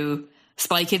on to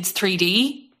Spy Kids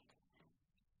 3D.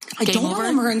 I don't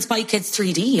remember her in Spy Kids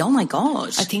 3D. Oh my God.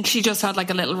 I think she just had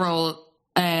like a little role.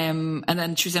 And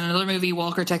then she was in another movie,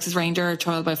 Walker, Texas Ranger,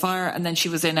 Trial by Fire. And then she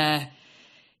was in a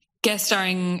guest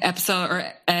starring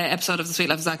episode of The Sweet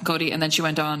Life of Zack and Cody. And then she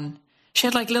went on. She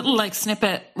had like little like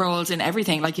snippet roles in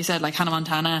everything, like you said, like Hannah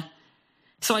Montana.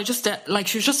 So I just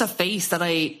she was just a face that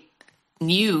I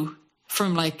knew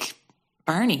from like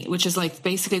Barney, which is like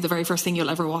basically the very first thing you'll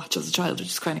ever watch as a child, which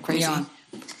is kind of crazy. Yeah.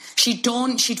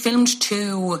 She'd filmed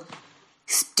 2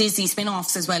 Disney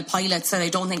spin-offs as well, pilots that I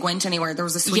don't think went anywhere. There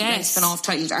was a Sweet Life spin-off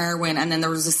titled Arwen, and then there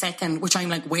was a second, which I'm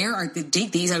like, where are they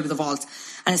dig these out of the vault?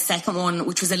 And a second one,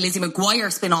 which was a Lizzie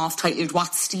McGuire spin-off titled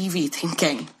What's Stevie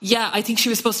Thinking? Yeah, I think she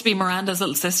was supposed to be Miranda's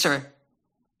little sister.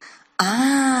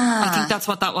 Ah. I think that's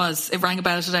what that was. It rang a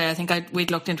bell today. I think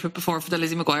we'd looked into it before for the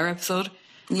Lizzie McGuire episode.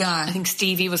 Yeah. I think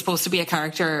Stevie was supposed to be a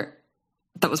character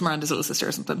that was Miranda's little sister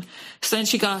or something. So then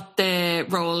she got the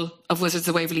role of Wizards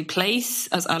of Waverly Place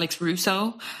as Alex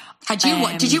Russo.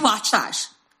 Did you watch that?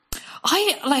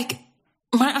 I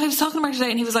was talking to Mark today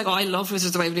and he was like, oh, I love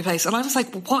Wizards of Waverly Place. And I was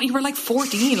like, what? You were like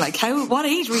 14. Like, what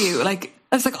age were you? Like,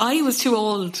 I was like, I was too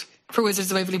old for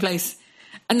Wizards of Waverly Place.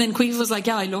 And then Queeve was like,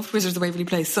 yeah, I loved Wizards of Waverly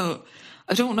Place. So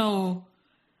I don't know.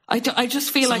 I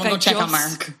just feel like check on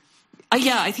Mark.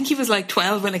 I think he was like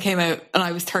 12 when it came out and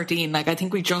I was 13. Like, I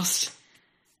think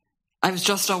I was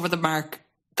just over the mark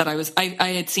that I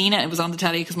had seen it. It was on the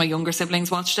telly because my younger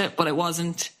siblings watched it, but it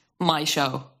wasn't my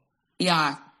show.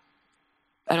 Yeah.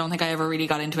 I don't think I ever really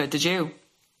got into it. Did you?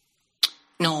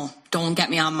 No, don't get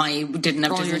me on didn't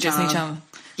have Disney Channel.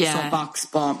 Yeah. Soapbox,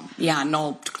 but yeah,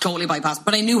 no, totally bypassed.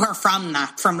 But I knew her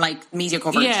from like media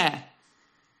coverage. Yeah.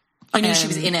 I knew she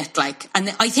was in it, like,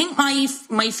 and I think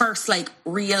my first like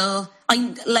real,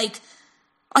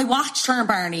 I watched her and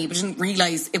Barney, but didn't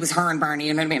realise it was her and Barney,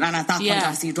 you know what I mean? And at that point,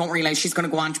 obviously, you don't realise she's going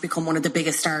to go on to become one of the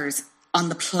biggest stars on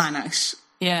the planet.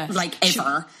 Yeah. Like,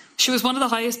 ever. She was one of the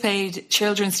highest paid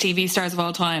children's TV stars of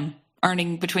all time,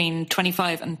 earning between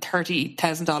 $25,000 and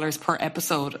 $30,000 per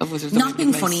episode of Wizards of Waverly Place. Not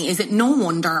being funny, is it no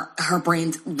wonder her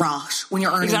brain's rot when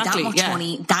you're earning that much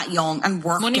money, that young, and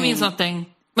working? Money means nothing.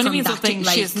 Money means nothing.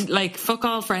 She has, like, fuck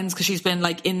all friends because she's been,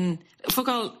 like, fuck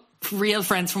all real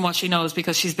friends from what she knows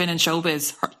because she's been in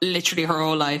showbiz literally her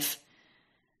whole life.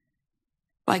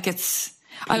 Like, it's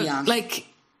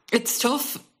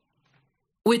tough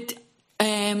with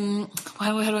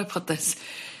how do I put this?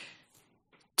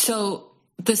 So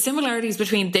the similarities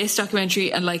between this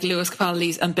documentary and like Lewis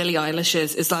Capaldi's and Billie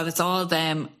Eilish's is that it's all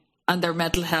them and their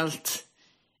mental health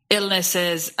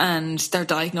illnesses and their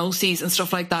diagnoses and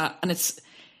stuff like that. And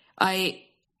I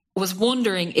was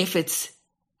wondering if it's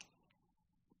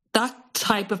that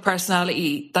type of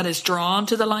personality that is drawn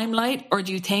to the limelight, or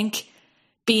do you think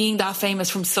being that famous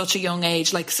from such a young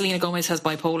age, like Selena Gomez has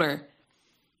bipolar,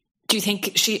 do you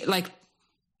think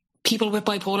people with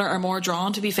bipolar are more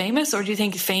drawn to be famous, or do you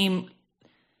think fame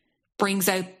brings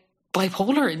out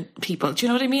bipolar in people? Do you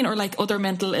know what I mean? Or like other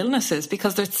mental illnesses,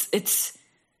 because it's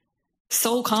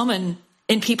so common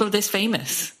in people this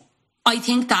famous. I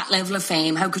think that level of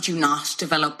fame, how could you not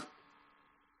develop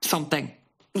something?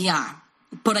 Yeah.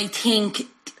 But I think,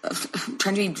 I'm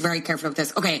trying to be very careful with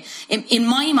this. Okay, in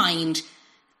my mind,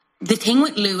 the thing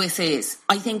with Lewis is,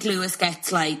 I think Lewis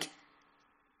gets like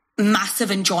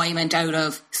massive enjoyment out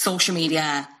of social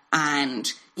media and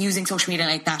using social media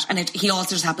like that. And he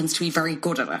also just happens to be very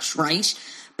good at it, right?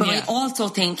 But I also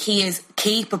think he is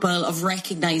capable of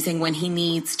recognising when he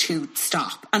needs to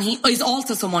stop. And he is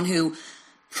also someone who,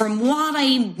 from what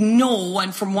I know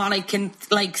and from what I can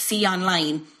like see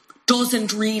online,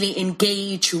 doesn't really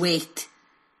engage with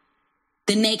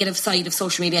the negative side of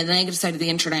social media, the negative side of the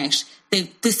internet,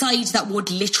 the side that would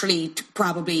literally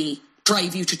probably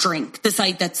drive you to drink, the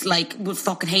side that's like would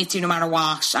fucking hate you no matter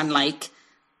what, and like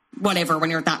whatever when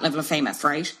you're at that level of famous,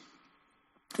 right?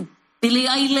 Billie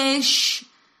Eilish,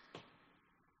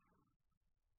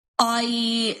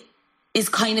 is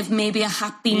kind of maybe a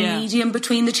happy medium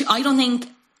between the two.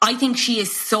 I think she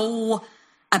is so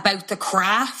about the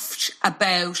craft,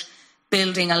 about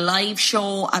building a live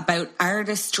show, about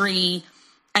artistry,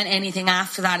 and anything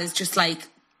after that is just like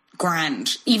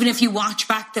grand. Even if you watch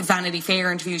back the Vanity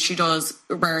Fair interviews she does,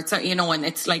 where it's, you know, and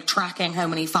it's like tracking how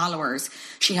many followers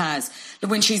she has.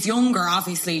 When she's younger,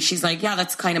 obviously, she's like, yeah,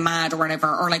 that's kind of mad or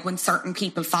whatever. Or like when certain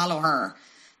people follow her,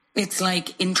 it's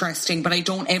like interesting, but I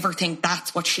don't ever think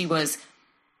that's what she was.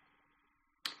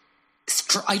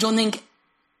 I don't think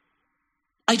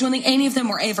any of them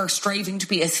were ever striving to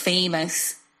be as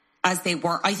famous as they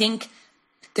were. I think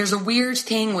there's a weird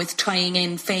thing with tying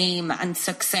in fame and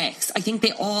success. I think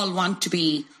they all want to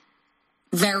be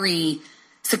very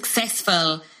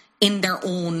successful in their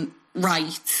own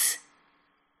rights.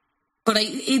 But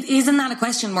isn't that a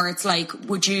question where it's like,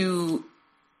 about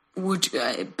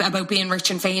being rich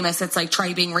and famous, it's like,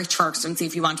 try being rich first and see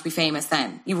if you want to be famous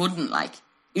then. You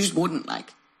just wouldn't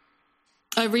like.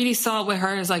 I really saw it with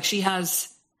her as like she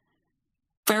has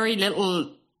very little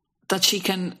that she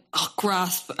can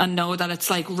grasp and know that it's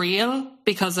like real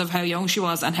because of how young she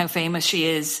was and how famous she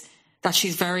is, that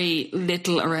she's very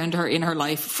little around her in her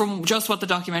life from just what the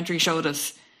documentary showed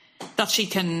us, that she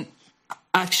can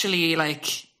actually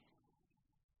like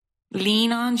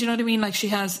lean on. Do you know what I mean? Like she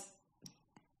has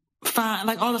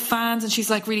like all the fans, and she's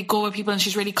like really good with people, and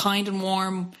she's really kind and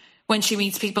warm when she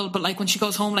meets people. But like when she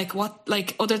goes home, like what,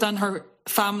 like other than her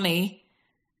family,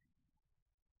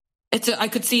 I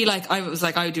could see, like, I was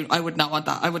like, I would not want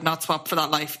that. I would not swap for that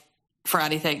life for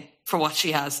anything, for what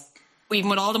she has. even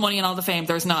with all the money and all the fame,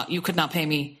 you could not pay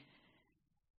me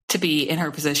to be in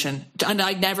her position. And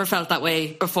I never felt that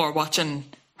way before watching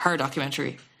her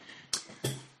documentary.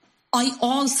 I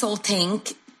also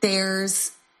think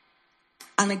there's,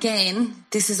 and again,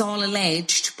 this is all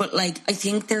alleged, but like, I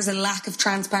think there's a lack of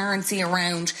transparency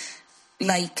around,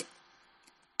 like,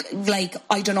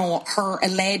 I don't know, her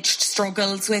alleged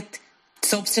struggles with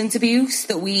substance abuse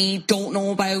that we don't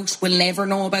know about, will never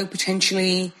know about,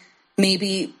 potentially,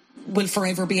 maybe will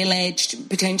forever be alleged,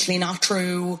 potentially not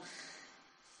true.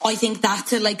 I think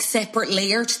that's a like separate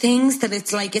layer to things, that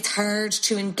it's like it's hard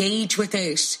to engage with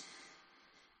it.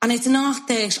 And it's not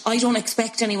that I don't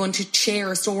expect anyone to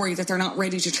share a story that they're not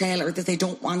ready to tell or that they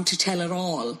don't want to tell at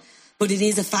all. But it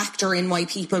is a factor in why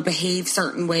people behave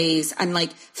certain ways and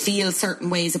like feel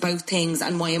certain ways about things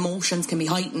and why emotions can be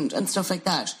heightened and stuff like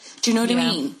that. Do you know what I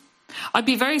mean? I'd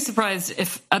be very surprised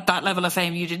if at that level of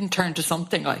fame you didn't turn to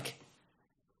something like,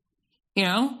 you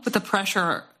know, with the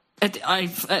pressure.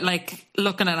 I've like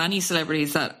looking at any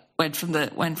celebrities that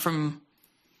went from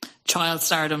child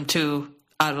stardom to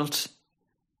adult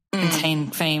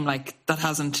insane fame, like that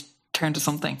hasn't turned to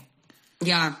something.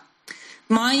 Yeah.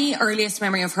 My earliest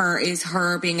memory of her is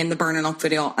her being in the Burning Up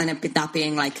video and that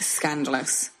being like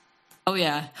scandalous. Oh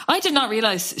yeah. I did not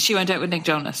realise she went out with Nick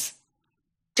Jonas.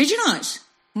 Did you not?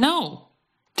 No.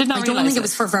 Did not realise. I don't think it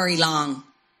was for very long.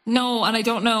 No, and I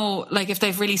don't know like if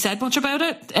they've really said much about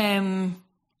it.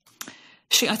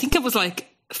 I think it was like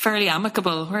fairly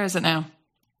amicable. Where is it now?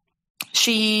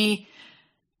 She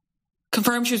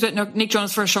confirmed she was with Nick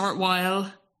Jonas for a short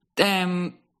while.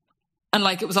 And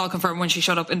like it was all confirmed when she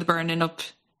showed up in the Burning Up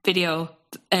video.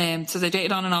 So they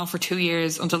dated on and off for 2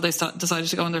 years until they decided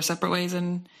to go in their separate ways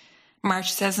in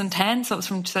March 2010. So it was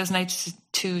from 2008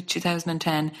 to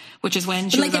 2010, which is when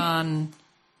she was on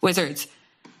Wizards.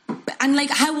 And like,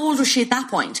 how old was she at that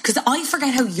point? Because I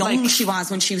forget how young she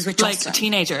was when she was with Justin.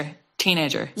 Like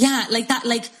teenager. Yeah, like that.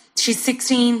 Like she's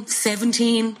 16,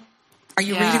 17. Are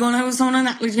you really going to have someone on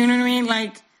that? You know what I mean?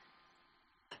 Like,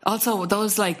 also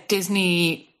those like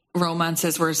Disney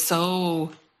romances were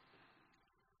so,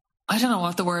 I don't know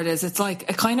what the word is. It's like,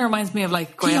 it kind of reminds me of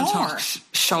like Gael Talk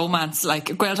showmance,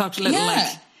 like Gael Talk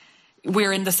like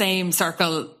we're in the same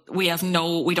circle. We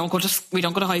don't go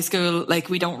to high school. Like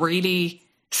we don't really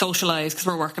socialize because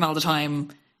we're working all the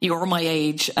time. You're my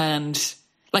age. And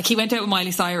like he went out with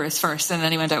Miley Cyrus first and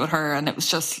then he went out with her. And it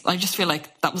was just, I just feel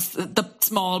like that was the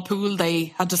small pool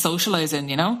they had to socialize in,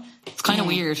 you know? It's kind of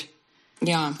weird.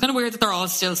 Yeah. It's kind of weird that they're all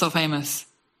still so famous.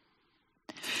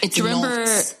 Do you remember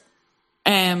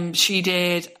she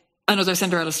did Another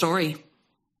Cinderella Story?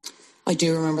 I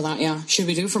do remember that, yeah. Should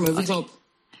we do for Movie Club?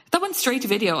 That went straight to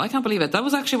video. I can't believe it. That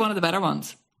was actually one of the better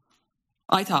ones.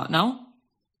 I thought, no?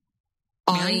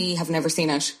 I have never seen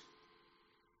it.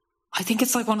 I think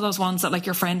it's like one of those ones that like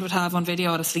your friend would have on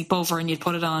video at a sleepover and you'd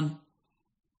put it on.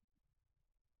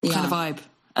 Kind of vibe.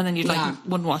 And then you'd like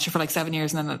wouldn't watch it for like 7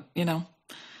 years and then it, you know.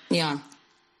 Yeah.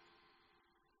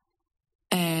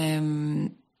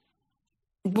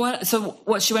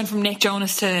 What she went from Nick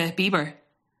Jonas to Bieber?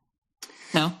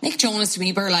 No? Nick Jonas to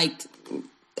Bieber, like,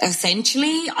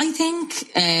 essentially, I think.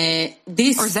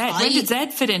 Or Zed. When did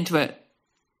Zed fit into it?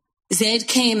 Zed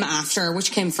came after.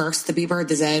 Which came first, the Bieber or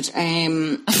the Zed?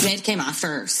 Zed came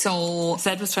after. So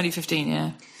Zed was 2015,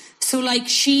 yeah. So, like,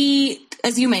 she,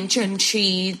 as you mentioned,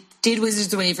 she did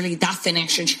Wizards of Waverly, that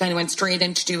finished, and she kind of went straight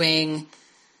into doing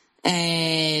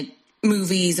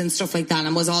movies and stuff like that,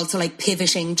 and was also, like,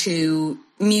 pivoting to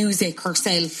music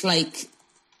herself, like,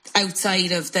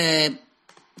 outside of the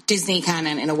Disney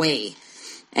canon in a way.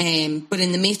 But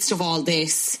in the midst of all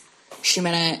this, she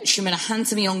met a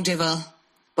handsome young devil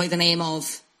by the name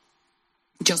of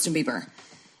Justin Bieber.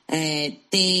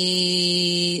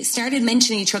 They started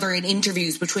mentioning each other in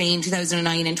interviews between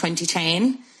 2009 and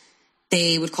 2010.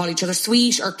 They would call each other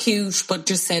sweet or cute, but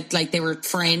just said like they were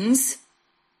friends.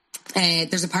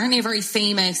 There's apparently a very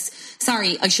famous,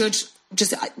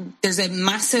 there's a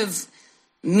massive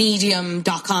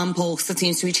medium.com post that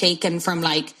seems to be taken from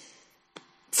like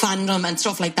fandom and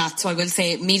stuff like that. So I will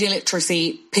say media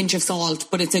literacy, pinch of salt,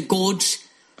 but it's a good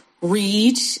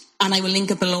read. And I will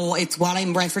link it below. It's what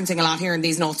I'm referencing a lot here in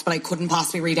these notes, but I couldn't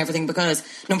possibly read everything because,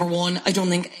 number one, I don't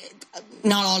think,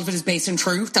 not all of it is based in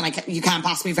truth, and you can't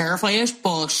possibly verify it,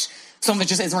 but some of it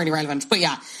just isn't really relevant. But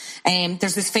yeah,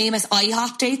 there's this famous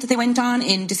IHOP date that they went on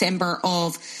in December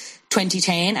of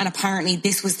 2010, and apparently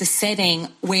this was the setting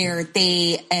where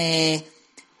they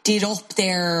did up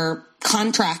their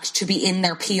contract to be in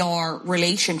their PR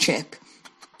relationship.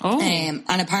 And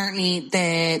apparently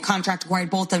the contract required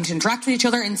both of them to interact with each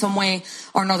other in some way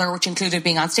or another, which included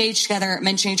being on stage together,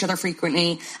 mentioning each other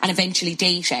frequently, and eventually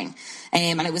dating.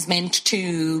 And it was meant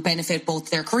to benefit both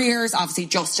their careers. Obviously,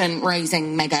 Justin,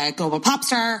 rising mega global pop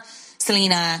star.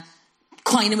 Selena,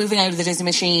 kind of moving out of the Disney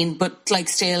machine, but like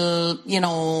still, you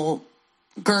know,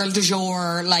 girl du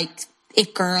jour, like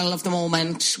it girl of the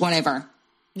moment, whatever.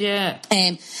 Yeah.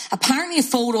 Apparently a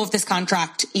photo of this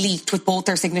contract leaked with both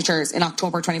their signatures in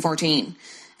October 2014.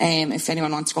 If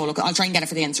anyone wants to go look, I'll try and get it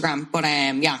for the Instagram. But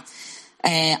yeah.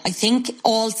 I think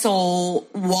also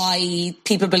why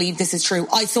people believe this is true.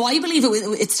 I believe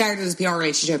it started as a PR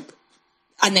relationship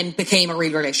and then became a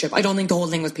real relationship. I don't think the whole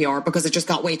thing was PR because it just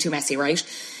got way too messy, right?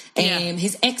 Yeah.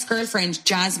 His ex-girlfriend,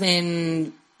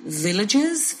 Jasmine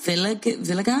Villegas,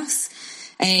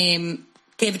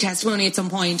 gave a testimony at some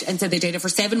point and said they dated for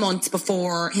 7 months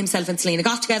before himself and Selena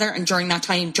got together, and during that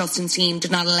time Justin's team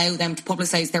did not allow them to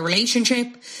publicise their relationship,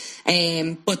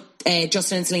 but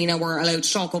Justin and Selena were allowed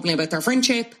to talk openly about their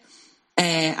friendship,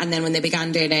 and then when they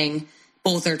began dating,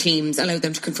 both their teams allowed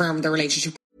them to confirm their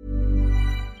relationship.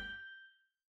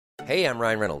 Hey, I'm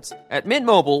Ryan Reynolds. At Mint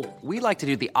Mobile, we like to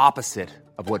do the opposite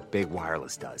of what Big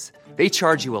Wireless does. They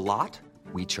charge you a lot,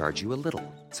 we charge you a little.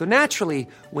 So naturally,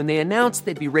 when they announced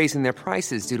they'd be raising their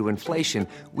prices due to inflation,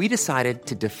 we decided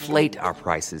to deflate our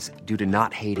prices due to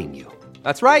not hating you.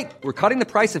 That's right. We're cutting the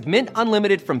price of Mint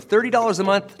Unlimited from $30 a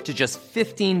month to just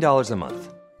 $15 a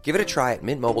month. Give it a try at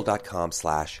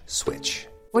mintmobile.com/switch.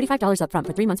 $45 up front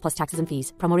for 3 months plus taxes and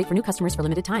fees. Promo rate for new customers for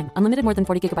limited time. Unlimited more than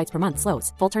 40 gigabytes per month.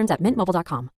 Slows full terms at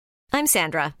mintmobile.com. I'm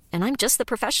Sandra, and I'm just the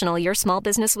professional your small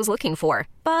business was looking for.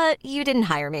 But you didn't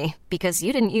hire me because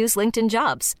you didn't use LinkedIn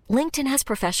Jobs. LinkedIn has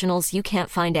professionals you can't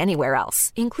find anywhere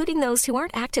else, including those who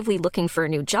aren't actively looking for a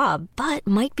new job, but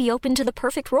might be open to the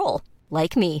perfect role,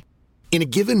 like me. In a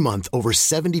given month, over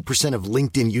 70% of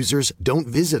LinkedIn users don't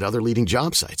visit other leading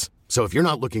job sites. So if you're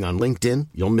not looking on LinkedIn,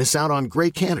 you'll miss out on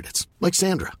great candidates like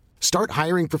Sandra. Start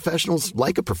hiring professionals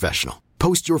like a professional.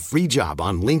 Post your free job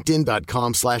on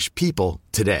linkedin.com/people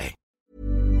today.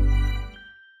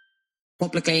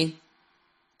 Publicly,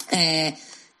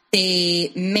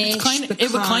 they met.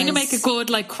 It would kind of make a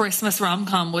good like Christmas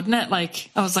rom-com, wouldn't it?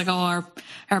 Like I was like, oh,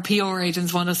 our PR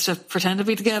agents want us to pretend to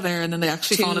be together, and then they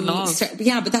actually fall in love.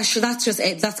 Yeah, but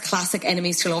that's classic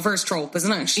enemies to lovers trope,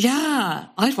 isn't it? Yeah,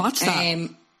 I'd watch that.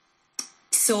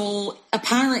 So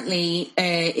apparently,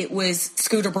 it was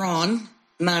Scooter Braun,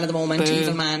 man of the moment,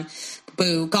 evil man.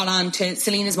 Boo got on to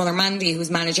Selena's mother Mandy, who was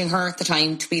managing her at the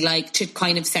time, to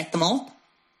kind of set them up.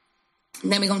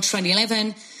 And then we go into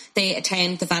 2011. They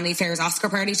attend the Vanity Fair's Oscar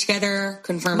party together,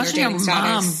 confirm their dating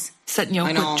status. Setting you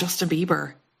up with Justin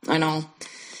Bieber. I know.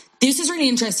 This is really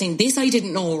interesting. This I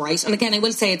didn't know, right? And again, I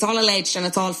will say it's all alleged and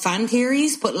it's all fan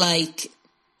theories, but like,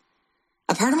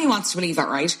 a part of me wants to believe it,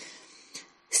 right?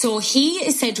 So he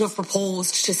is said to have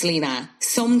proposed to Selena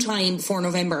sometime before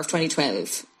November of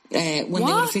 2012. When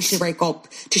they would officially break up,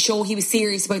 to show he was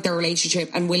serious about their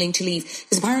relationship and willing to leave.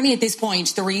 Because apparently at this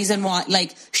point, the reason why,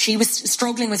 like, she was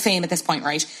struggling with fame at this point,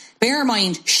 right? Bear in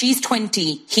mind, she's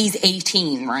 20, he's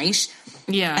 18, right?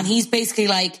 Yeah. And he's basically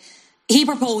like, he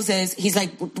proposes, he's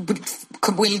like,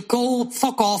 we'll go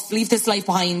fuck off, leave this life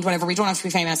behind, whatever, we don't have to be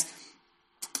famous.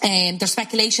 There's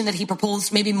speculation that he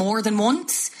proposed maybe more than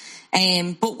once.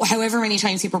 But however many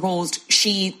times he proposed,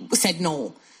 she said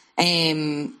no.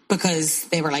 Because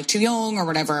they were like too young or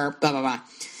whatever, blah, blah, blah.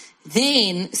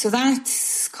 Then, so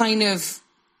that's kind of...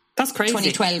 That's crazy.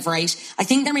 2012, right? I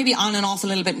think they're maybe on and off a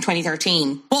little bit in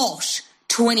 2013. But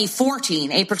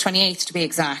 2014, April 28th to be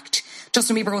exact,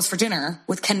 Justin Bieber goes for dinner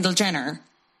with Kendall Jenner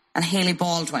and Hailey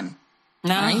Baldwin.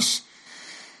 No. Right?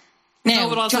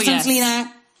 Now, Justin and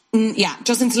Selena... Yeah,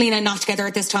 Justin and Selena not together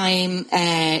at this time.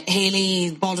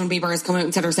 Hailey Baldwin Bieber has come out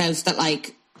and said herself that,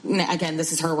 like, again,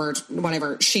 this is her word,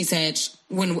 whatever. She said,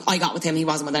 when I got with him, he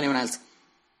wasn't with anyone else.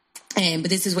 But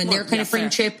this is when their kind of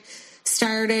friendship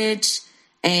started.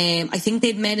 I think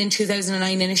they'd met in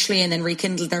 2009 initially and then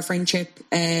rekindled their friendship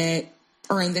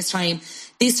around this time.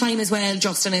 This time as well,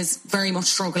 Justin is very much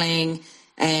struggling.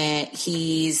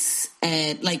 He's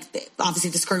like,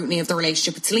 obviously the scrutiny of the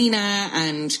relationship with Selena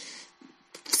and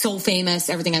so famous,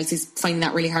 everything else, he's finding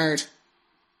that really hard.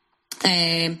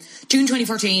 June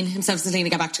 2014, himself and Selena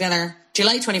get back together.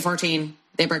 July 2014,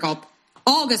 they break up.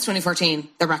 August 2014,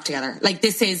 they're back together. Like,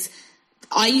 this is...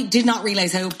 I did not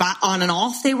realise how on and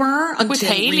off they were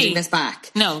until reading this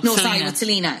back. No, sorry, with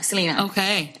Selena.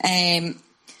 Okay.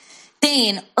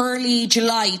 Then, early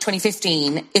July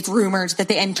 2015, it's rumoured that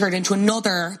they entered into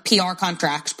another PR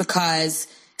contract because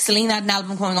Selena had an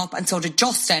album coming up and so did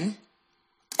Justin.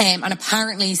 And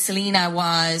apparently Selena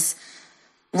was...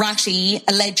 ratty,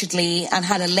 allegedly, and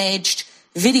had alleged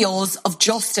videos of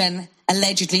Justin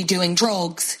allegedly doing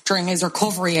drugs during his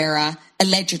recovery era,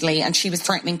 allegedly, and she was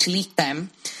threatening to leak them.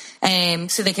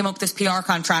 So they came up with this PR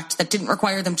contract that didn't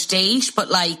require them to date, but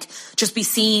like just be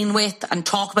seen with and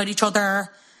talk about each other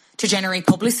to generate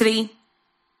publicity.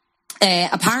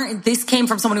 Apparently, this came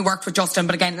from someone who worked with Justin,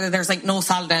 but again, there's like no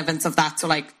solid evidence of that, so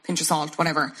like pinch of salt,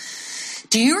 whatever.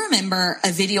 Do you remember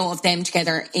a video of them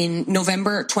together in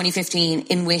November 2015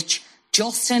 in which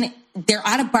Justin, they're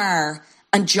at a bar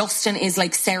and Justin is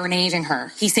like serenading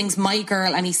her? He sings My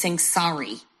Girl and he sings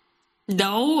Sorry.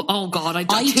 No, oh God, I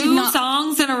did two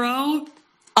songs in a row.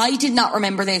 I did not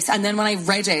remember this, and then when I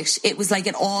read it, it was like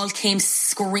it all came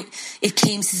screaming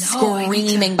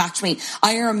back to me.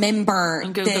 I remember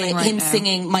him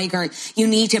singing "My Girl." You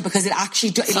need to, because it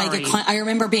actually I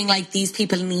remember being like, these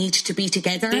people need to be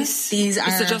together. These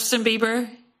are the Justin Bieber.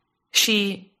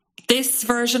 This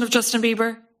version of Justin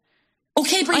Bieber.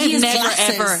 Okay, but he has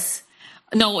glasses.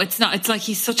 Ever. No, it's not. It's like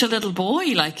he's such a little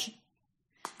boy. Like,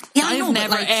 yeah, I've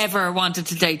never ever wanted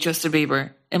to date Justin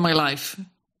Bieber in my life.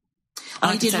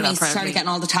 I did when he started getting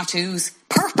all the tattoos.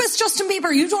 Purpose Justin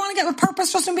Bieber. You don't want to get with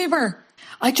Purpose Justin Bieber.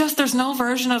 There's no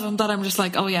version of him that I'm just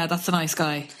like, oh yeah, that's a nice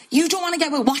guy. You don't want to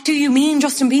get with What Do You Mean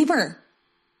Justin Bieber?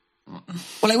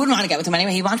 Well, I wouldn't want to get with him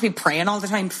anyway. He wanted to be praying all the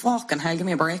time. Fucking hell, give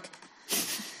me a break.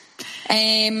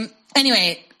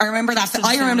 Anyway, I remember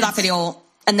that video.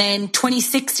 And then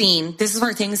 2016, this is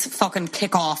where things fucking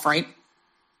kick off, right?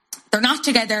 They're not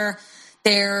together.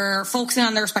 They're focusing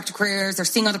on their respective careers. They're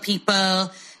seeing other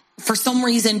people. For some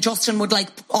reason, Justin would like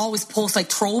always post like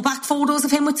throwback photos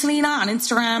of him with Selena on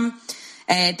Instagram.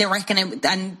 They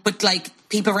reckon but like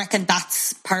people reckon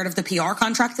that's part of the PR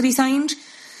contract that he signed.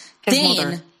 His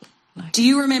mother. Do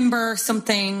you remember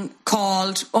something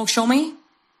called Show Me?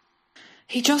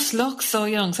 He just looks so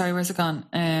young. Sorry, where's it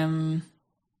gone?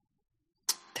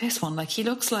 This one, like he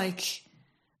looks like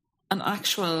an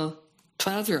actual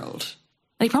 12-year-old.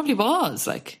 And he probably was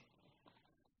like.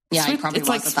 Yeah, he probably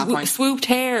was at that point. Swooped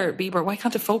hair, Bieber. Why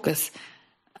can't it focus?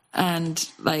 And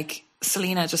like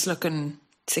Selena just looking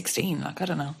 16. Like, I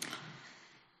don't know.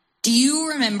 Do you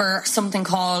remember something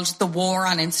called the war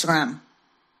on Instagram?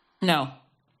 No.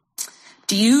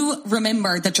 Do you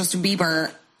remember that Justin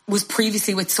Bieber was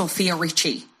previously with Sophia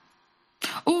Richie?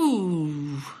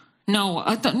 Ooh, no,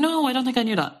 I don't think I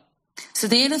knew that. So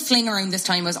they had a fling around this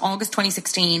time. It was August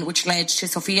 2016, which led to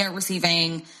Sophia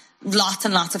receiving lots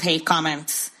and lots of hate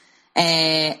comments.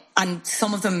 And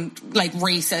some of them like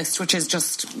racist, which is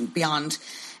just beyond.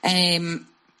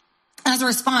 As a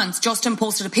response, Justin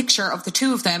posted a picture of the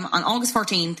two of them on August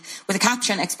 14th with a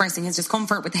caption expressing his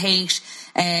discomfort with the hate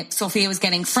Sophia was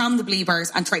getting from the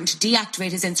Beliebers and threatened to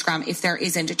deactivate his Instagram if there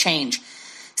isn't a change.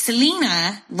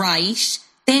 Selena,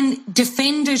 then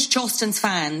defended Justin's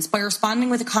fans by responding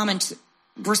with a comment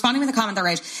that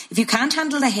read, "If you can't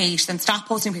handle the hate, then stop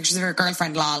posting pictures of your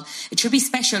girlfriend, lol. It should be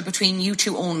special between you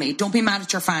two only. Don't be mad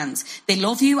at your fans. They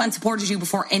love you and supported you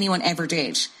before anyone ever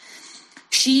did."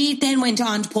 She then went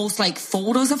on to post like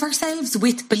photos of herself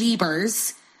with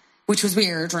Beliebers, which was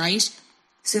weird, right?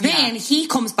 So then he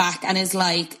comes back and is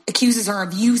like, accuses her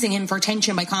of using him for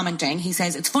attention by commenting. He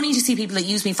says, "It's funny to see people that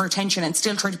use me for attention and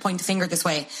still try to point the finger this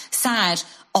way. Sad,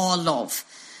 all love."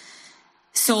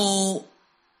 So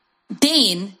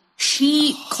then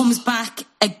she comes back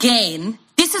again.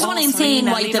 This is what I'm saying,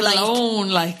 why the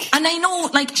and I know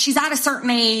like she's at a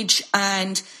certain age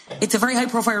and it's a very high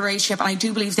profile relationship, and I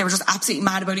do believe they were just absolutely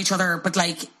mad about each other, but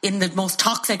like in the most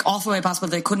toxic, awful way possible.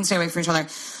 They couldn't stay away from each other.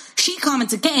 She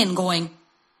comments again going,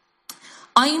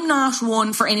 "I'm not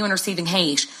one for anyone receiving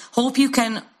hate. Hope you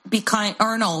can be kind,"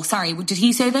 or no, sorry, did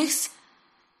he say this?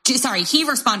 Sorry, he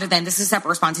responded then. This is a separate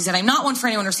response. He said, "I'm not one for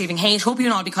anyone receiving hate. Hope you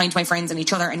can all be kind to my friends and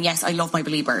each other. And yes, I love my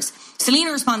Beliebers."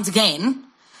 Selena responds again,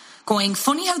 going,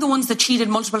 "Funny how the ones that cheated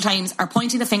multiple times are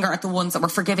pointing the finger at the ones that were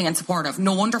forgiving and supportive.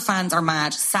 No wonder fans are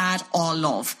mad. Sad, all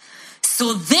love."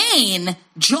 So then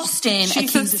Justin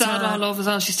accuses sad, her. all love as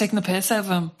well. She's taking the piss out of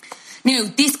him. Now,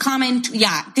 this comment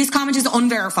is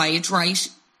unverified, right?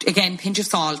 Again, pinch of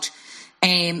salt.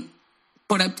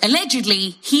 But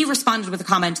allegedly, he responded with a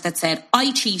comment that said,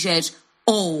 "I cheated,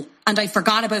 and I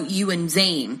forgot about you and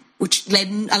Zayn," which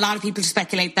led a lot of people to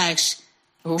speculate that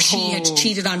she had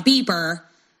cheated on Bieber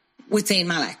with Zayn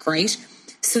Malik, right?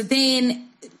 So then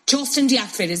Justin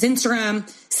deactivated his Instagram.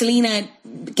 Selena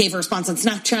gave a response on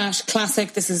Snapchat.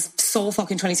 Classic. This is so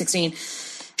fucking 2016.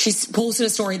 She posted a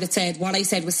story that said, "What I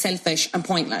said was selfish and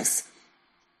pointless."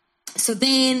 So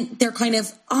then they're kind of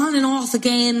on and off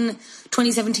again.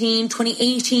 2017,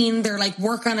 2018, they're like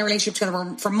working on a relationship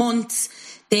together for months.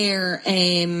 They're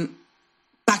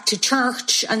back to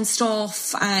church and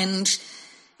stuff, and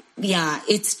yeah,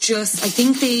 it's just, I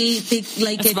think they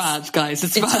like it's bad, guys.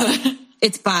 It's bad.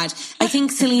 It's bad. I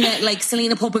think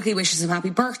Selena publicly wishes him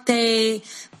happy birthday,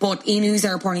 but E-News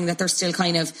are reporting that they're still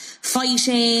kind of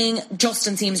fighting.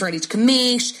 Justin seems ready to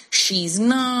commit. She's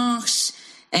not.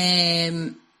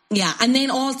 Yeah, and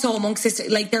then also amongst this,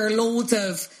 like, there are loads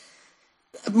of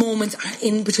moments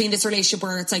in between this relationship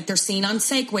where it's like they're seen on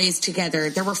segways together.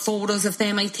 There were photos of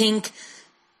them, I think,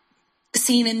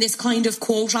 seen in this kind of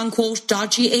quote-unquote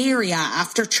dodgy area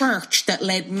after church that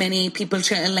led many people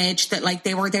to allege that, like,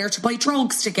 they were there to buy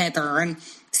drugs together and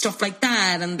stuff like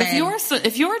that. And then,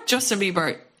 if you're Justin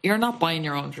Bieber, you're not buying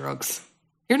your own drugs.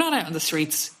 You're not out on the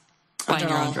streets buying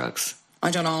your own drugs. I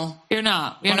don't know. You're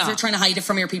not. If you're trying to hide it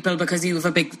from your people because you have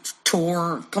a big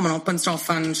tour coming up and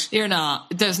stuff, and you're not.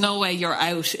 There's no way you're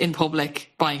out in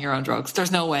public buying your own drugs.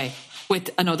 There's no way with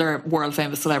another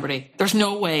world-famous celebrity. There's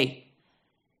no way.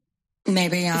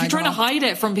 Maybe, yeah. If you're trying to hide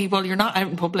it from people, you're not out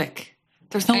in public.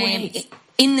 There's no way.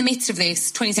 In the midst of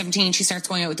this, 2017, she starts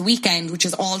going out with The Weeknd, which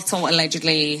is also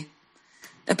allegedly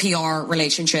a PR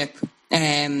relationship.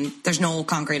 There's no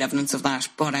concrete evidence of that,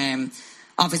 but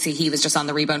obviously he was just on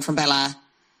the rebound from Bella.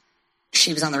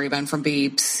 She was on the rebound from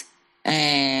Biebs.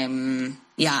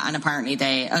 Yeah, and apparently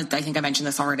I think I mentioned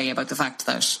this already about the fact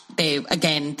that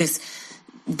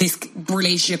this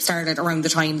relationship started around the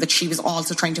time that she was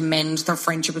also trying to mend their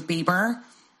friendship with Bieber.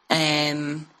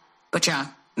 But yeah,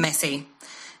 messy.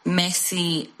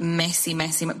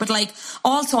 But like,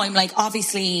 also I'm like,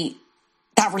 obviously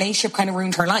that relationship kind of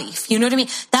ruined her life. You know what I mean?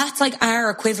 That's like our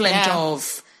equivalent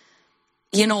of,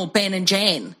 you know, Ben and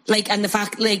Jen. Like, and the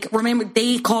fact, like, remember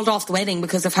they called off the wedding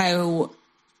because of how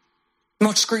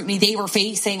much scrutiny they were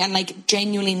facing and like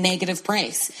genuinely negative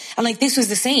press. And like this was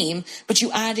the same, but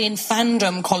you add in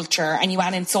fandom culture and you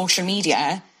add in social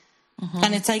media,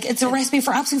 and it's like, it's a recipe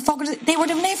for absolute fucking. They would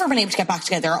have never been able to get back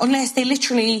together unless they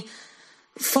literally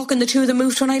fucking the two of them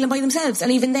moved to an island by themselves.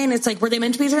 And even then it's like, were they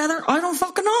meant to be together? I don't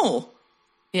fucking know.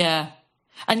 Yeah.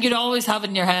 And you'd always have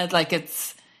in your head, like,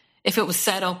 it's, if it was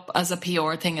set up as a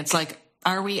PR thing, it's like,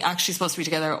 are we actually supposed to be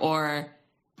together, or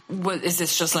is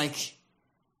this just like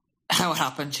how it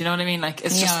happened? You know what I mean? Like,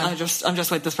 it's just, I'm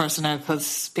just with this person now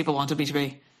because people wanted me to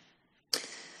be.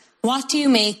 What do you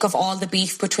make of all the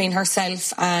beef between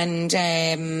herself and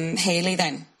Hailey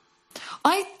then?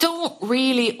 I don't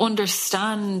really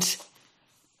understand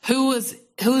who's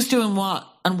doing what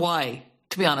and why,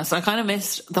 to be honest. I kind of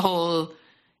missed the whole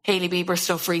Hailey Bieber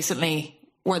stuff recently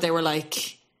where they were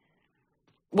like,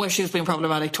 where she was being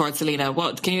problematic towards Selena.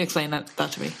 What can you explain that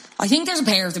to me? I think there's a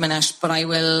pair of them in it, but I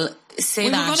will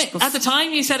say at the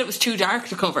time you said it was too dark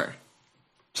to cover.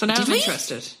 So now I'm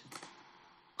interested.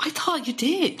 I thought you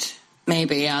did.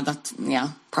 Maybe, yeah,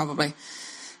 probably.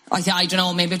 I don't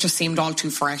know, maybe it just seemed all too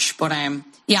fresh. But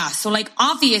yeah, so like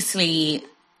obviously,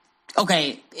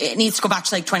 okay, it needs to go back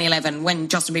to like 2011 when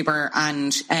Justin Bieber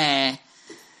and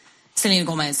Selena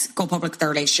Gomez go public with their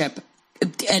relationship.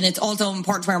 And it's also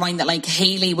important to bear in mind that like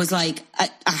Hailey was like a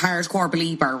hardcore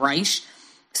believer, right?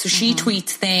 So she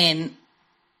tweets then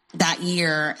that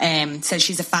year, says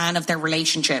she's a fan of their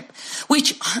relationship,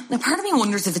 which part of me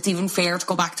wonders if it's even fair to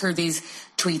go back through these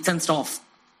tweets and stuff,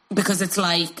 because it's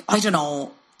like, I don't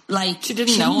know, like she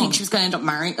didn't think she was going to end up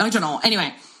married. I don't know.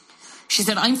 Anyway, she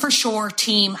said, I'm for sure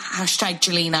team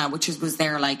 #Jelena, which was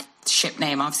their like ship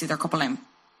name, obviously their couple name.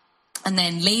 And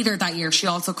then later that year, she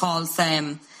also calls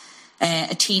them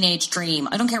a teenage dream.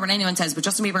 I don't care what anyone says, but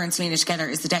Justin Bieber and Selena together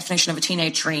is the definition of a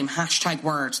teenage dream.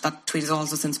 #word. That tweet has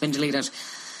also since been deleted.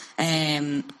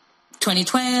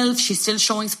 2012, she's still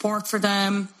showing support for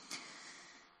them.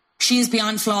 She's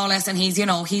beyond flawless, and he's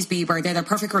Bieber. They're their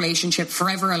perfect relationship,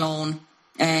 forever alone.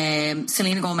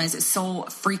 Selena Gomez is so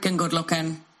freaking good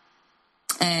looking.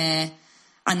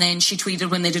 And then she tweeted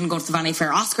when they didn't go to the Vanity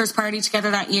Fair Oscars party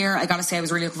together that year. I gotta say, I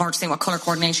was really looking forward to seeing what colour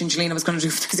coordination Jelena was going to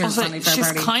do for this year's Vanity Fair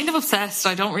party. She's kind of obsessed.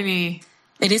 I don't really...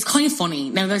 It is kind of funny,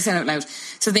 now that I say it out loud.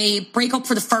 So they break up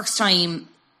for the first time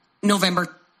November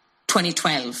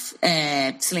 2012,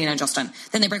 Selena and Justin.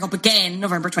 Then they break up again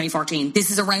November 2014. This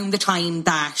is around the time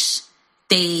that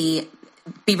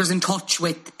Bieber's in touch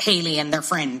with Hailey and their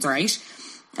friends, right?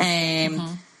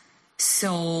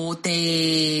 So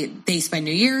they spend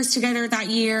New Year's together that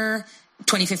year.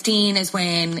 2015 is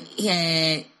when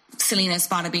Selena is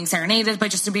spotted being serenaded by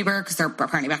Justin Bieber because they're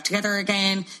apparently back together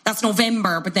again. That's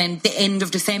November, but then the end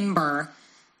of December,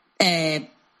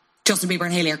 Justin Bieber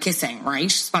and Hailey are kissing,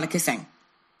 right? Spotted kissing.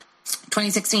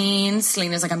 2016,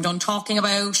 Selena's like, I'm done talking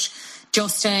about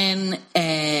Justin.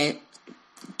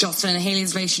 Justin and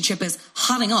Hailey's relationship is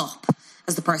hotting up,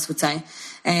 as the press would say.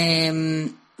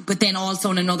 But then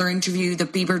also in another interview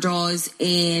that Bieber does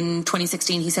in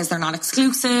 2016, he says they're not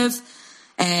exclusive.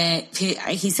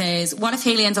 He says, what if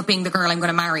Hailey ends up being the girl I'm going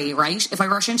to marry, right? If I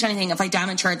rush into anything, if I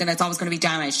damage her, then it's always going to be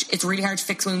damaged. It's really hard to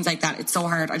fix wounds like that. It's so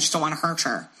hard. I just don't want to hurt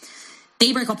her.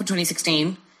 They break up in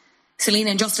 2016.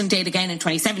 Selena and Justin date again in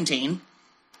 2017.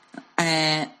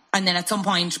 And then at some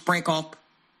point break up.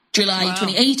 July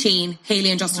 2018,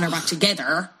 Hailey and Justin are back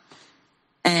together.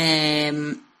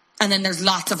 And then there's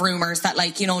lots of rumours that,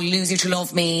 like, you know, Lose You to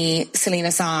Love Me,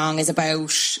 Selena's song is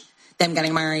about them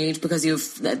getting married because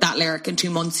you've that lyric in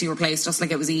 2 months you replaced us like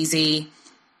it was easy.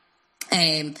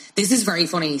 This is very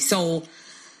funny. So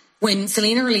when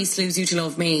Selena released Lose You to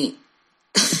Love Me,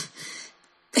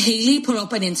 Hailey put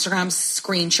up an Instagram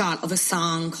screenshot of a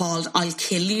song called I'll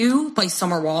Kill You by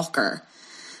Summer Walker,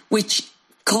 which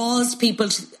caused people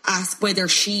to ask whether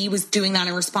she was doing that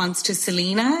in response to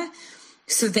Selena.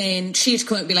 So then she had to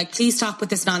come out and be like, please stop with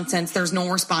this nonsense. There's no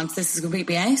response. This is complete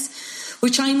BS.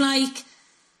 Which I'm like,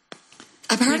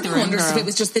 a part of me wonders if it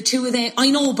was just the two of them. I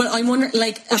know, but I'm wondering,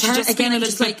 like, I'm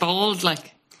just like bold,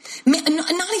 like. Not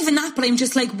even that, but I'm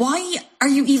just like, why are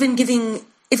you even giving,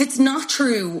 if it's not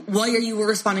true, why are you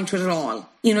responding to it at all?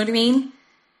 You know what I mean?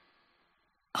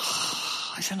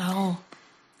 Oh, I don't know.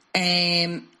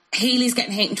 Hailey's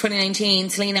getting hate in 2019.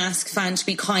 Selena asks fans to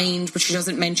be kind, but she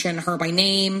doesn't mention her by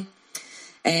name.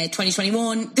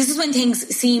 2021, this is when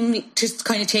things seem to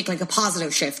kind of take like a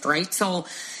positive shift, right? So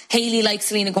Hailey likes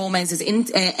Selena Gomez's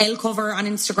L cover on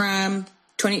Instagram,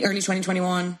 early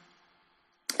 2021.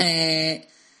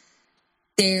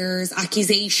 There's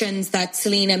accusations that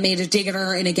Selena made a dig at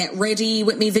her in a Get Ready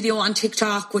With Me video on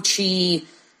TikTok, which she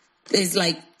is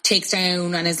like, takes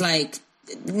down and is like,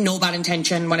 no bad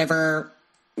intention, whatever.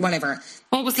 What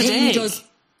was the dig?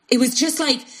 It was just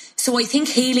like, so I think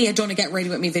Hailey had done a Get Ready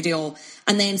With Me video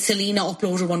and then Selena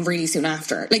uploaded one really soon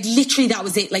after. Like, literally that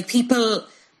was it. Like, people,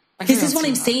 this is what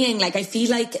I'm saying. Like, I feel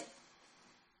like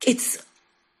it's,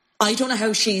 I don't know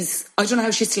how she's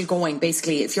still going,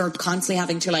 basically, if you're constantly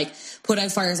having to, like, put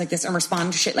out fires like this and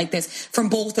respond to shit like this from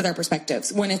both of their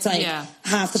perspectives, when it's, like,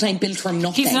 half the time built from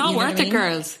nothing. He's not worth it,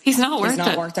 girls. He's not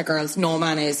worth it, girls. No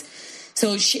man is.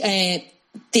 So,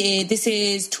 this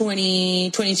is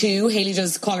 2022. Hailey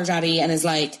does call her daddy and is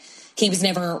like, he was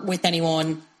never with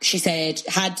anyone. She said,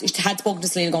 had spoken to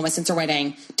Selena Gomez since her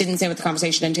wedding. Didn't say what the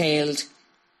conversation entailed.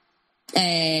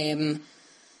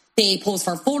 They posed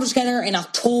for a photo together in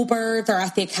October. They're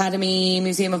at the Academy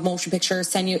Museum of Motion Pictures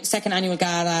second annual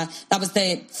gala. That was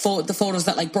the photos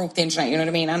that, like, broke the internet, you know what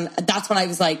I mean? And that's when I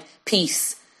was like,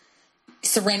 peace,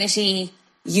 serenity,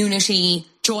 unity,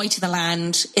 joy to the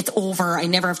land. It's over. I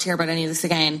never have to hear about any of this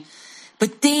again.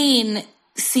 But then,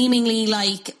 seemingly,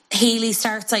 like, Hailey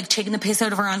starts, like, taking the piss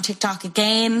out of her on TikTok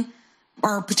again,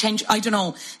 or potentially, I don't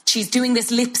know. She's doing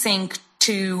this lip sync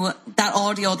to that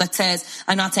audio that says,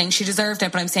 I'm not saying she deserved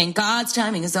it, but I'm saying God's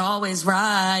timing is always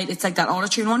right. It's like that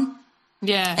auto-tune one.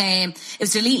 Yeah. It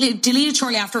was deleted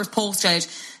shortly after it was posted.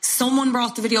 Someone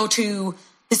brought the video to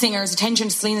the singer's attention,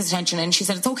 to Selena's attention, and she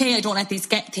said, it's okay, I don't let these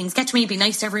things get to me, be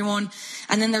nice to everyone.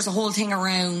 And then there's a whole thing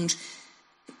around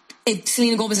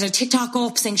Selena Gomez had a TikTok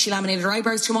up saying she laminated her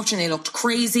eyebrows too much and they looked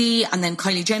crazy. And then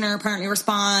Kylie Jenner apparently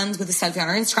responds with a selfie on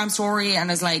her Instagram story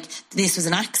and is like, this was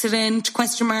an accident, ?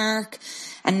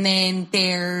 And then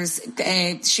there's,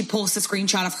 she posts a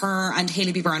screenshot of her and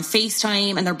Hailey Bieber on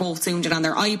FaceTime and they're both zoomed in on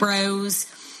their eyebrows.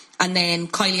 And then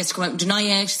Kylie has to come out and deny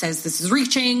it. She says, this is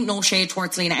reaching, no shade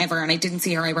towards Selena ever. And I didn't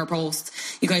see her eyebrow post.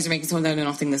 You guys are making something out of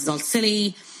nothing. This is all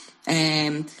silly.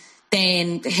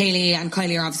 Then Hailey and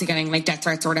Kylie are obviously getting, like, death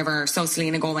threats or whatever. So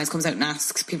Selena Gomez comes out and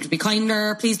asks people to be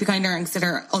kinder. Please be kinder and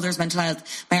consider others' mental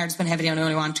health. My heart has been heavy. I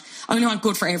only want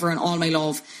good for everyone, all my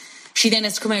love. She then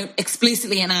has to come out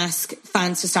explicitly and ask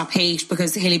fans to stop hate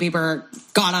because Hailey Bieber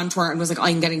got onto her and was like,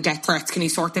 I'm getting death threats. Can you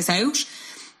sort this out?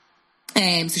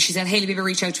 So she said, Hailey Bieber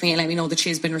reached out to me and let me know that she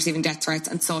has been receiving death threats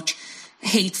and such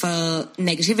hateful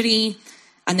negativity.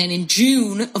 And then in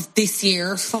June of this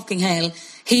year, fucking hell,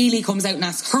 Hailey comes out and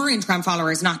asks her Instagram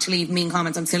followers not to leave mean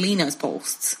comments on Selena's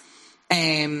posts.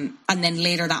 And then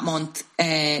later that month,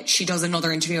 she does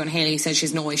another interview and Hailey says she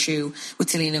has no issue with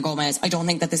Selena Gomez. I don't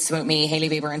think that this is about me, Hailey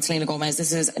Bieber and Selena Gomez.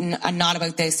 This is not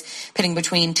about this pitting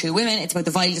between two women. It's about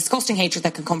the vile, disgusting hatred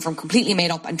that can come from completely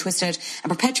made up and twisted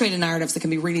and perpetuated narratives that can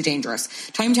be really dangerous.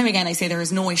 Time and time again, I say there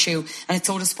is no issue, and it's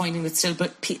so disappointing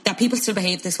that people still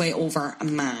behave this way over a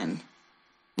man.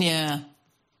 Yeah.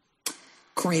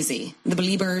 Crazy. The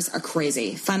Beliebers are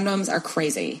crazy. Fandoms are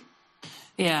crazy.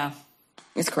 Yeah.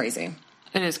 It's crazy.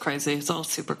 It is crazy. It's all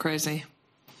super crazy.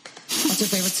 What's your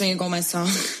favourite Selena Gomez song?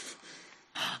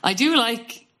 I do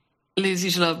like Lose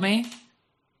You to Love Me.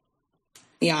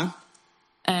 Yeah.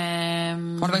 I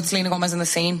What about Selena Gomez in the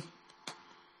Scene?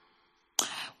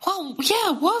 Well,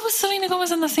 yeah, what was Selena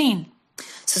Gomez in the Scene?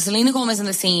 So Selena Gomez in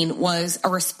the Scene was a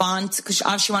response, because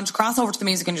she wanted to cross over to the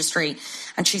music industry,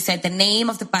 and she said the name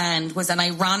of the band was an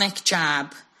ironic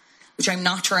jab, which I'm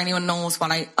not sure anyone knows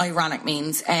what ironic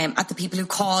means, at the people who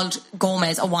called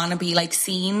Gomez a wannabe, like,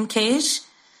 scene kid.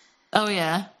 Oh,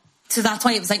 yeah. So that's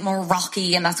why it was, like, more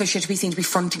rocky, and that's why she had to be seen to be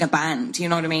fronting a band, you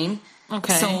know what I mean?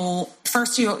 Okay. So,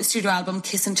 first studio album,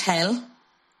 Kiss and Tell,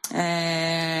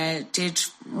 did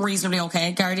reasonably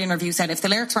okay. Guardian review said, if the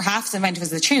lyrics were half as inventive as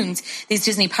the tunes, these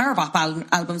Disney power bop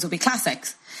albums would be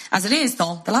classics. As it is,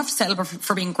 though, they'll have to settle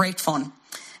for being great fun.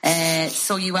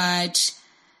 So you had,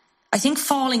 I think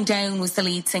Falling Down was the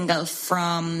lead single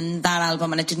from that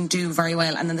album, and it didn't do very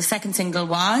well. And then the second single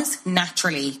was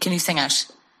Naturally. Can you sing it?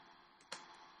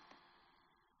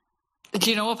 Do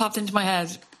you know what popped into my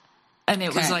head? And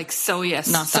it was like, So Yes.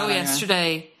 Not So that,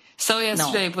 Yesterday. So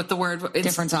Yesterday, but the word...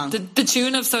 Different song. The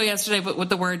tune of So Yesterday, but with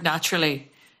the word naturally.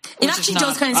 It actually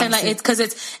does kind of sound like it's because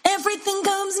it's everything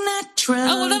comes naturally.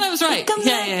 Oh, well, then I was right.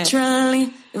 Naturally. Yeah.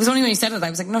 It was only when you said it, I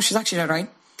was like, no, she's actually dead right.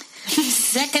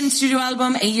 Second studio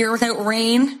album, A Year Without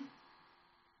Rain,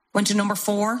 went to number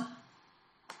 4.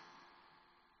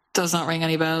 Does not ring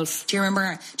any bells. Do you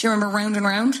remember Round and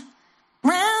Round?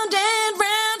 Round and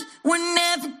round, we're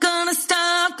never gonna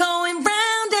stop going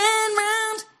round and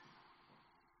round.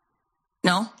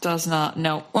 No? Does not,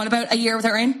 no. What about A Year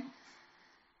Without Rain?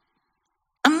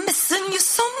 I'm missing you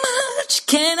so much,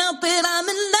 can't help it, I'm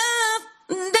in love.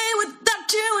 A day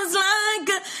without you is like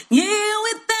a year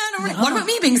without a rain. What about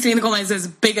me being Selena Gomez's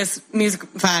biggest music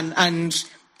fan, and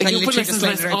I literally just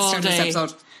listened to her at the start of this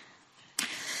episode.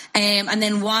 And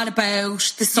then what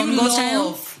about The Sun Goes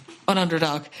Down? An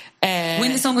Underdog.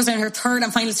 When the Sun Goes Down, her third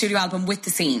and final studio album with The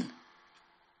Scene.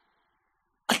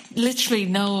 I literally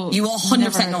know. You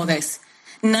 100% know this.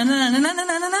 Na na na na na na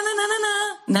na na na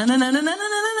na na na na na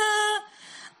na na.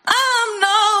 I'm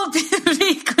no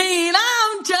beauty queen.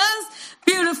 I'm just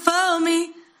beautiful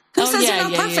me. Who says you're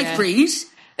not perfect, Breed?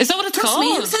 Is that what it's Trust called?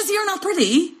 me, who says you're not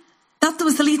pretty? That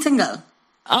was the lead single.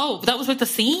 Oh, that was with The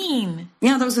Scene.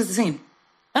 Yeah, that was with The Scene.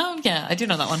 Oh, yeah, I do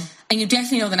know that one. And you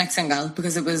definitely know the next single,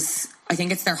 because it was, I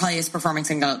think it's their highest performing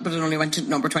single, but it only went to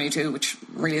number 22, which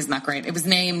really isn't that great. It was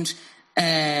named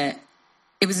in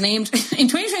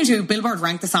 2022, Billboard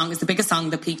ranked the song as the biggest song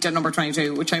that peaked at number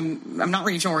 22, which I'm not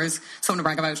really sure is something to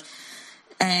brag about.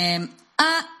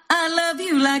 I love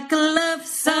you like a love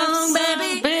song,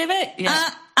 baby. Yeah.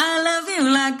 I love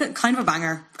you like a, kind of a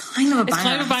banger. It's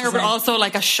kind of a banger, but also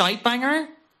like a shite banger.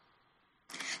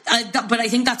 But I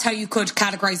think that's how you could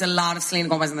categorise a lot of Selena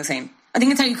Gomez in the Scene. I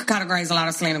think it's how you could categorise a lot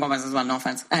of Selena Gomez as well, no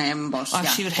offence. But yeah.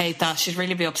 She would hate that. She'd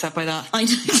really be upset by that. I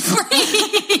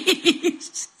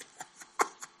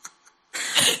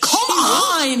Come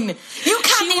on! You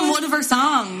can't name one of her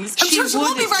songs. I'm sure she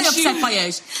will be very upset by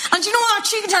it. And you know what?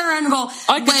 She can turn around and go,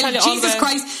 well, Jesus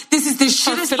Christ, this is the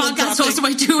shittest podcast hosted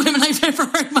by two women I've ever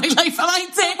heard in my life. And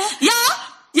I'd say,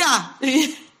 yeah.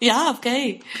 Yeah,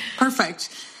 okay. Perfect.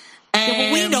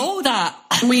 But we know that.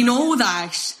 We know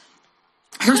that.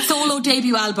 Her solo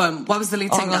debut album, what was the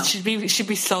lead single? God, she'd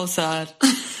be so sad.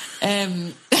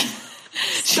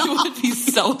 She would be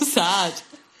so sad.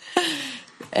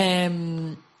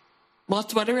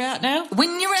 What are we at now?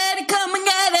 When you're ready, come and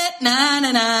get it. Na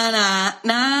na na na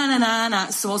na na na na.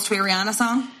 It's supposed to be a Rihanna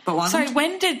song, but wasn't. Sorry,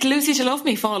 when did Lucy to Love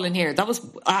Me fall in here? That was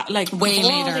like way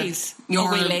later.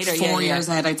 You're way later, 4 years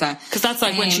ahead, I'd say. Because that's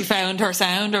like when she found her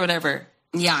sound or whatever.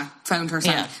 Yeah, found her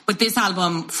sound. Yeah. But this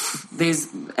album, this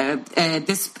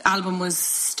album was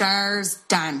Stars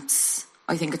Dance,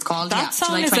 I think it's called. That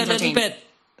song is a little bit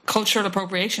cultural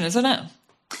appropriation, isn't it?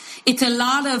 It's a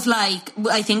lot of like,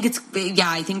 I think it's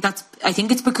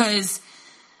because,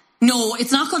 no,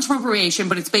 it's not cultural appropriation,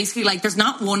 but it's basically like there's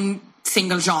not one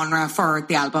single genre for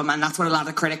the album, and that's what a lot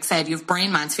of critics said. You've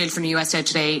Brian Mansfield from the US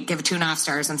Today gave it 2.5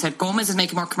 stars and said Gomez is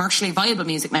making more commercially viable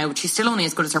music now, but she's still only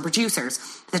as good as her producers.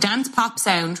 The dance pop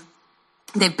sound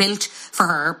they've built for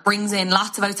her brings in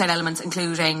lots of outside elements,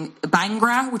 including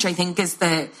Bhangra, which I think is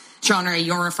the genre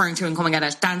you're referring to in Come and Get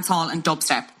It, dancehall and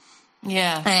dubstep.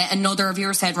 Yeah. Another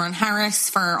reviewer said, Ron Harris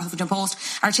for Huffington Post,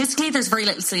 artistically there's very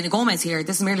little Selena Gomez here.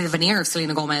 This is merely the veneer of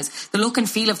Selena Gomez. The look and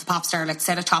feel of the pop starlet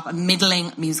set atop a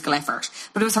middling musical effort.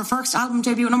 But it was her first album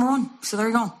debut at number 1, so there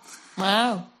you go.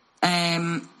 Wow.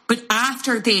 But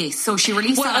after this, so she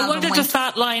released that album. I wonder, does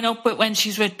that line up with when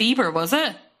she's with Bieber, was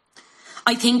it?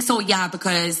 I think so, yeah,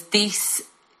 because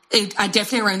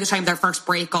definitely around the time of their first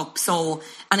breakup. So,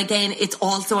 and again, it's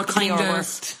also a kind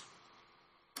of...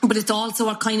 But it's also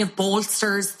what kind of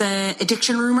bolsters the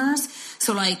addiction rumours.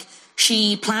 So, like,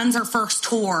 she plans her first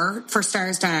tour for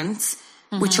Stars Dance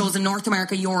which shows in North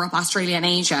America, Europe, Australia and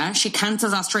Asia. She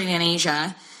cancels Australia and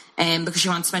Asia because she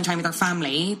wants to spend time with her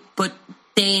family. But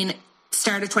then,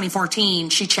 start of 2014,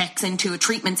 she checks into a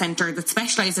treatment centre that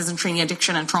specialises in treating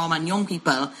addiction and trauma in young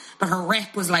people. But her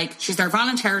rep was like, she's there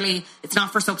voluntarily, it's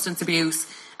not for substance abuse.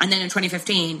 And then in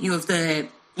 2015, you have the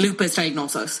lupus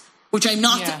diagnosis, which I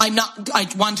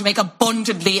want to make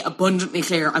abundantly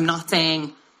clear. I'm not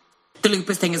saying the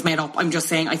lupus thing is made up. I'm just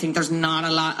saying I think there's not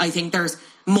a lot. I think there's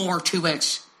more to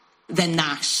it than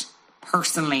that,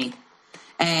 personally.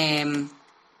 And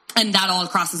that all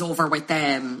crosses over with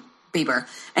Bieber.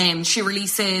 She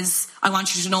releases I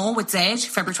Want You to Know with Zed,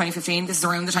 February 2015. This is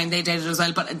around the time they did it as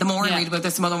well. But the more I read about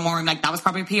this, the more I'm like, that was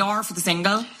probably PR for the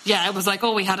single. Yeah, it was like,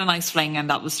 oh, we had a nice fling, and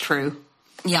that was true.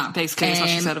 Yeah. Basically, is what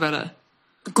she said about it.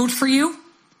 Good For You.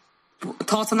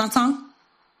 Thoughts on that song?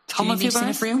 Hum a few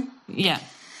bars? For you? Yeah.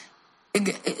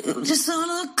 Just all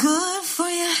look good for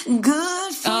you.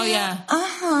 Good for you. Oh, yeah.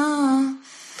 Uh-huh.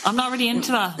 I'm not really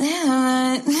into that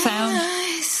sound.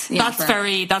 Nice. Yeah,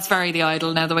 that's very The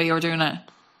Idol now, the way you're doing it.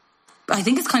 I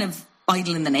think it's kind of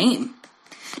Idol in the name.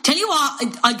 Tell you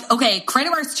what, okay,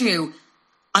 credit where it's due.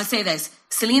 I'll say this.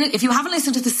 Selena, if you haven't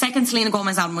listened to the second Selena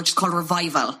Gomez album, which is called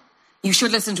Revival, you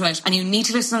should listen to it, and you need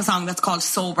to listen to a song that's called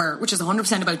Sober, which is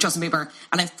 100% about Justin Bieber,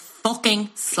 and it fucking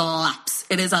slaps.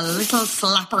 It is a little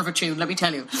slapper of a tune, let me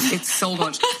tell you. It's so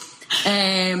good.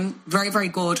 Very, very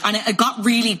good. And it got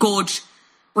really good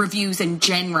reviews in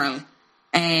general.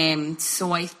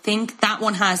 So I think that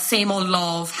one has Same Old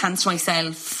Love, Hands to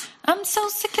Myself. I'm so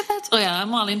sick of it. Oh yeah,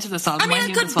 I'm all into this album. I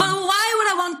mean, I could, but why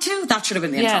would I want to? That should have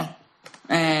been the intro.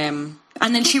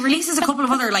 And then she releases a couple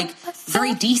of other, like,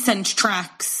 very decent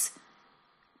tracks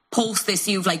post this.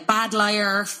 You've, like, Bad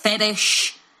Liar,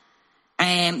 Fetish.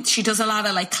 She does a lot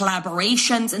of, like,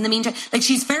 collaborations in the meantime. Like,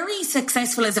 she's very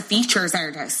successful as a features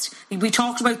artist. We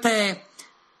talked about the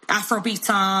Afrobeat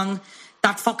song,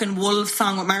 that fucking Wolf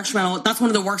song with Marshmello. That's one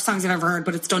of the worst songs I've ever heard,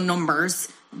 but it's done numbers.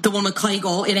 The one with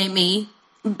Kygo, It Ain't Me.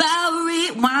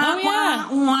 Bowery,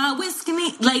 wah, whiskey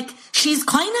me. Like, she's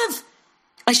kind of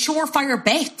a surefire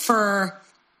bet for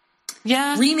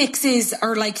remixes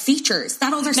or, like, features.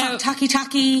 That other song, Tacky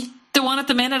Tacky. The one at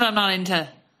the minute I'm not into.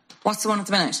 What's the one at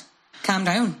the minute? Calm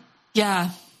Down. Yeah.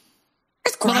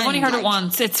 It's grand. Well, I've only heard it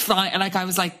once. It's fine. Like, I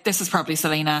was like, this is probably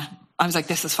Selena. I was like,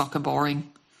 this is fucking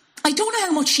boring. I don't know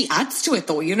how much she adds to it,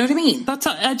 though. You know what I mean?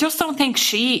 I just don't think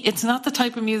it's not the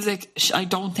type of music I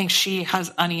don't think she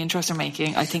has any interest in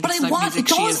making. I think it's the music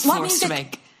she is forced to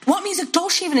make. What music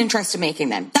does she have an interest in making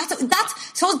then?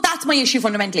 That's my issue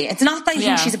fundamentally. It's not that I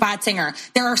think she's a bad singer.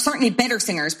 There are certainly better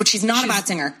singers, but she's not a bad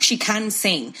singer. She can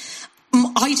sing.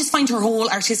 I just find her whole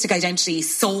artistic identity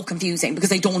so confusing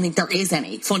because I don't think there is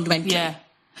any, fundamentally. Yeah.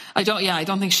 I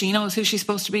don't think she knows who she's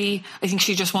supposed to be. I think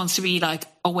she just wants to be, like,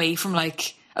 away from,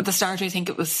 like, at the start I think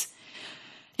it was,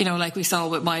 you know, like we saw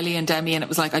with Miley and Demi, and it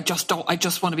was like, I just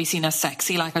want to be seen as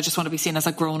sexy, like I just want to be seen as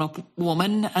a grown-up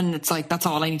woman, and it's like, that's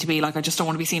all I need to be, like I just don't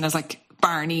want to be seen as, like,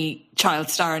 Barney child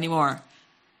star anymore.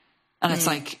 And it's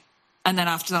like, and then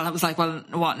after that it was like, well,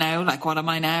 what now? Like, what am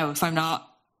I now? If I'm not,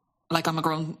 like, I'm a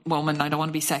grown woman, I don't want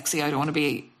to be sexy, I don't want to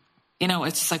be, you know,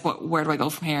 it's just like, where do I go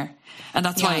from here? And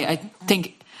that's why I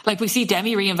think, like, we see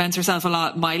Demi reinvents herself a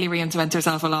lot, Miley reinvents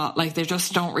herself a lot, like, they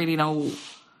just don't really know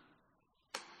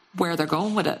where they're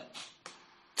going with it.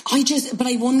 But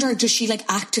I wonder, does she, like,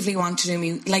 actively want to do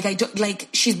music? Like,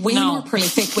 she's way more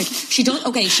prolific with, she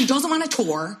doesn't want to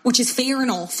tour, which is fair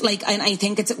enough, like, and I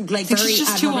think it's, like, very she's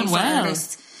just too unwell.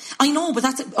 I know, but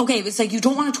that's, okay, it's like, you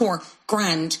don't want to tour,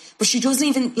 grand, but she doesn't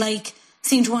even, like,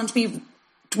 seem to want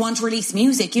to release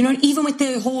music, you know, even with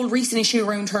the whole recent issue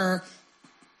around her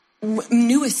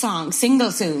newest song,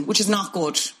 Single Soon, which is not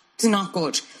good. It's not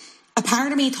good. A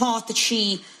part of me thought that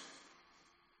she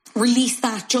released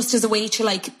that just as a way to,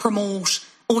 like, promote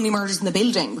Only Murders in the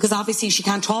Building, because obviously she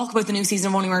can't talk about the new season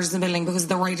of Only Murders in the Building because of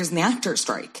the writers and the actors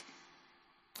strike.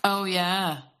 Oh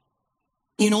yeah.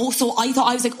 You know, so I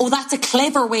was like, oh, that's a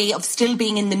clever way of still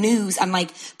being in the news and,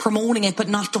 like, promoting it but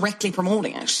not directly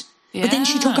promoting it. Yeah. But then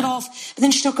she took it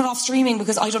off streaming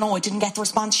because, I don't know, it didn't get the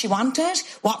response she wanted.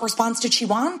 What response did she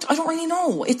want? I don't really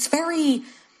know. She's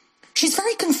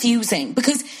very confusing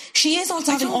because she is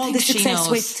also having all this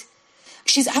success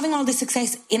she's having all this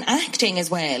success in acting as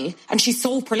well, and she's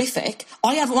so prolific.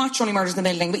 I haven't watched Only Murders in the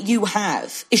Building, but you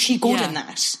have. Is she good in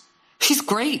that? She's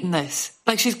great in this.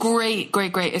 Like, she's great.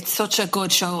 It's such a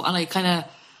good show, and I kind of,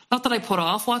 not that I put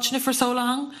off watching it for so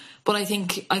long, but I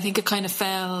think it kind of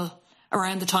fell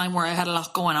around the time where I had a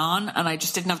lot going on, and I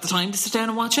just didn't have the time to sit down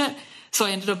and watch it. So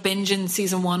I ended up binging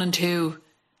season 1 and 2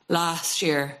 last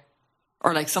year,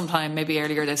 or, like, sometime maybe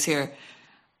earlier this year.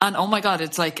 And oh my God,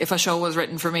 it's like if a show was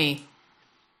written for me.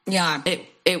 Yeah.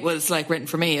 It was like written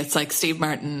for me. It's like Steve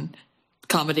Martin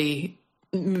comedy,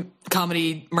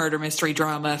 murder, mystery,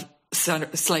 drama.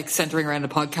 It's like centering around a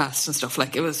podcast and stuff.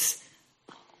 Like, it was,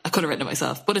 I could have written it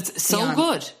myself, but it's so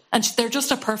good. And they're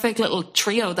just a perfect little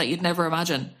trio that you'd never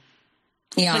imagine.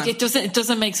 Yeah. Like, it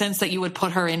doesn't make sense that you would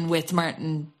put her in with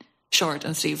Martin Short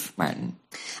and Steve Martin.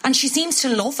 And she seems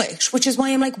to love it, which is why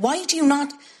I'm like, why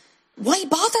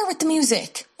bother with the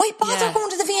music? Why bother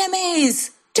going to the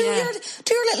VMAs? Do your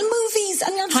little movies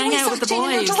and your hang voice out with the acting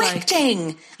boys, and your directing.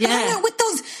 Like, and hang out with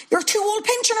your 2 old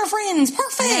pensioner friends.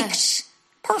 Perfect.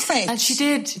 Perfect. And she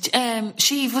did,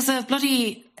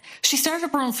 she started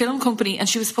up her own film company and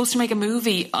she was supposed to make a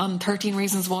movie on 13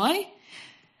 Reasons Why.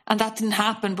 And that didn't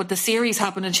happen, but the series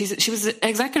happened and she was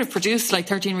executive produced like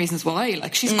 13 Reasons Why.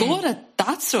 Like, she's good at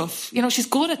that stuff. You know, she's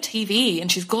good at TV and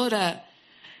she's good at,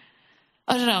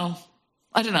 I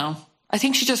don't know. I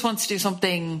think she just wants to do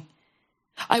something.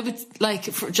 I would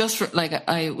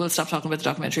I will stop talking about the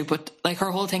documentary, but like,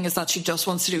 her whole thing is that she just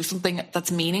wants to do something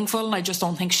that's meaningful, and I just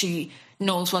don't think she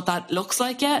knows what that looks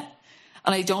like yet.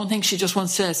 And I don't think she just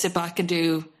wants to sit back and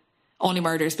do Only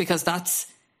Murders, because that's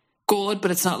good,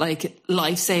 but it's not like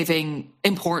life-saving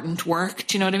important work.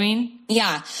 Do you know what I mean?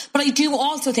 Yeah, but I do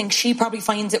also think she probably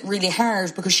finds it really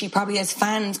hard, because she probably has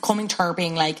fans coming to her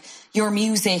being like, your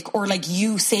music, or like,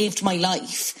 you saved my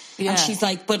life. Yeah. And she's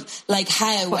like, but like,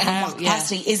 how? But and in what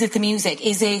capacity? Yeah. Is it the music?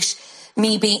 Is it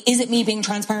me being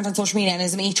transparent on social media? And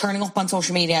is it me turning up on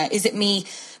social media? Is it me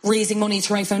raising money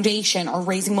through my foundation, or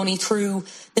raising money through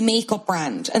the makeup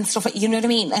brand and stuff like, you know what I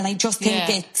mean? And I just think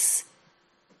it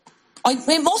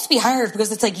must be hard,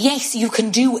 because it's like, yes, you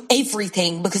can do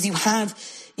everything because you have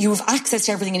access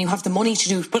to everything and you have the money to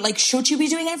do it. But like, should you be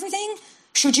doing everything?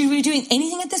 Should you be doing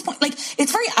anything at this point? Like,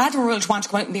 it's very admirable to want to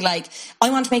come out and be like, I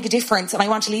want to make a difference and I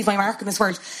want to leave my mark in this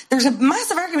world. There's a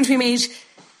massive argument to be made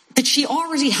that she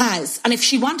already has. And if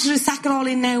she wanted to sack it all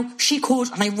in now, she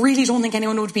could. And I really don't think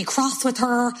anyone would be cross with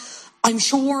her. I'm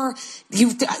sure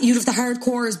you'd have the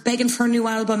hardcores begging for a new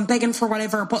album, begging for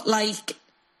whatever. But like,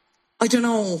 I don't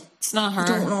know. It's not her. I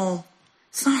don't know.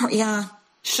 It's not her, yeah.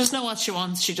 She doesn't know what she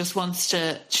wants. She's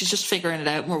just figuring it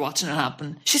out, and we're watching it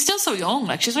happen. She's still so young.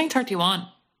 Like, she's only 31.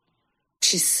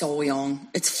 She's so young.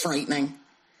 It's frightening.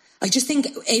 I just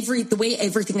think the way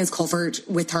everything is covered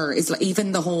with her is like,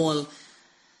 even the whole,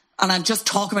 and I'll just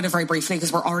talk about it very briefly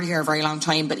because we're already here a very long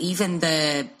time, but even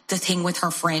the thing with her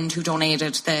friend who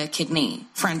donated the kidney,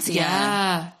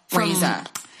 Francia Reza.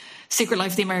 Secret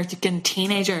Life of the American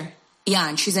Teenager. Yeah,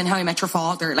 and she's in How I Met Your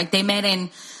Father. Like, they met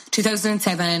in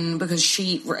 2007 because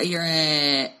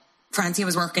Francia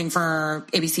was working for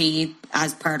ABC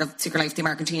as part of Secret Life of the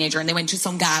American Teenager, and they went to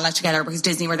some gala together because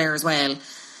Disney were there as well,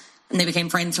 and they became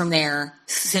friends from there.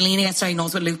 Selena gets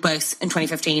diagnosed with lupus in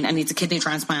 2015 and needs a kidney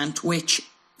transplant, which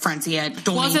Francia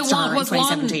donates to her in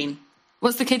 2017.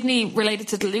 Was the kidney related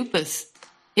to the lupus?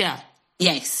 Yeah.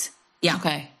 Yes. Yeah.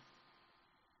 Okay.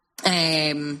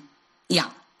 Yeah.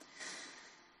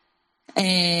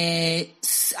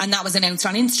 And that was announced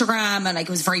on Instagram, and like, it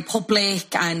was very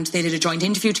public, and they did a joint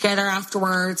interview together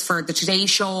afterwards for the Today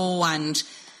Show.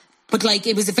 But like,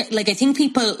 it was I think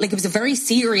people, like, it was a very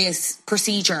serious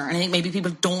procedure, and I think maybe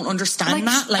people don't understand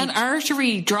that. Like, an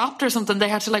artery dropped or something. They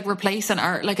had to like replace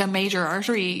a major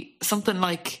artery, something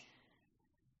like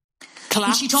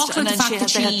collapsed. And she talked about the fact that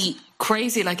she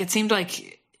crazy. Like, it seemed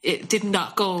like it did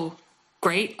not go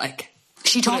great. Like,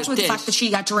 she talked about the fact that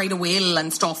she had to write a will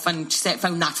and stuff, and she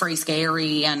found that very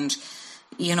scary. And,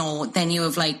 you know, then you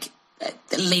have like,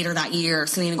 later that year,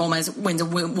 Selena Gomez wins a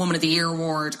Woman of the Year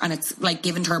award, and it's like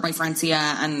given to her by Francia,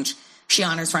 and she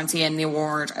honours Francia in the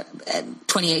award.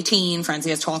 2018, Francia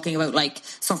is talking about like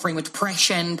suffering with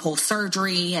depression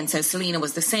post-surgery, and says Selena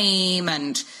was the same,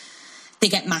 and they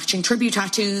get matching tribute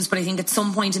tattoos. But I think at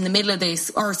some point in the middle of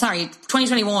this,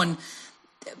 2021,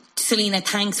 Selena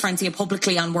thanks Francia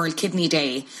publicly on World Kidney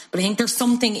Day. But I think there's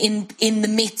something in the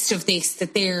midst of this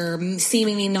that they're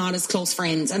seemingly not as close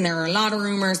friends, and there are a lot of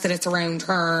rumours that it's around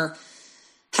her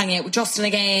hanging out with Justin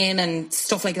again and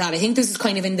stuff like that. I think this is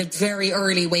kind of in the very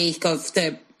early wake of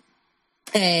the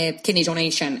kidney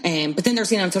donation. But then they're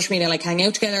seen on social media like hanging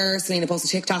out together. Selena posted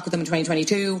a TikTok with them in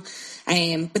 2022.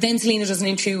 But then Selena does an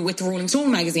interview with the Rolling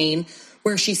Stone magazine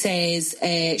where she says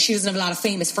she doesn't have a lot of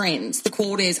famous friends. The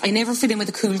quote is, "I never fit in with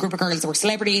a cool group of girls that were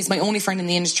celebrities. My only friend in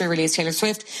the industry really is Taylor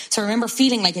Swift. So I remember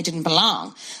feeling like I didn't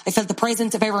belong. I felt the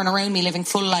presence of everyone around me living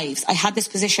full lives. I had this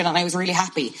position and I was really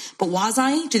happy. But was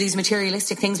I? Do these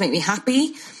materialistic things make me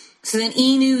happy?" So then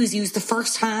E! News used the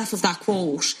first half of that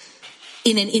quote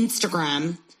in an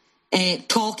Instagram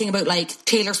talking about like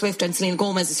Taylor Swift and Selena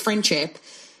Gomez's friendship.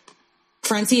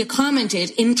 Francia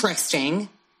commented, "Interesting.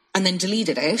 and then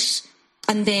deleted it.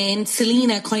 And then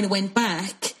Selena kind of went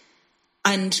back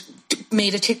and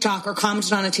made a TikTok or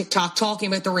commented on a TikTok talking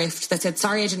about the rift that said,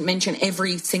 sorry, I didn't mention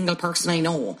every single person I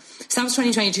know. So that was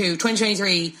 2022.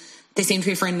 2023, they seem to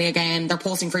be friendly again. They're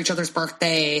posting for each other's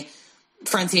birthday.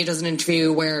 Francia does an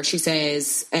interview where she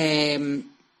says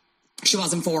she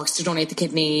wasn't forced to donate the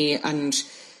kidney and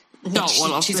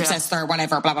she's obsessed with her,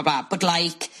 whatever, blah, blah, blah. But,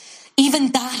 like,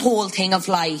 even that whole thing of,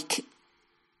 like,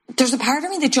 there's a part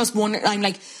of me that just wonder, I'm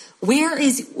like, who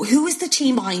is the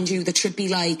team behind you that should be,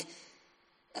 like,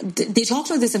 they talked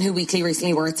about this in Who Weekly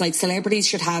recently where it's like celebrities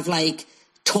should have, like,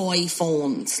 toy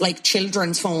phones, like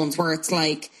children's phones where it's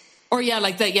like, or the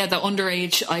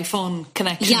underage iPhone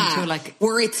connection to like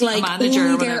where it's like a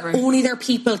manager only their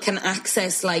people can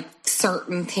access like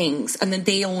certain things, and then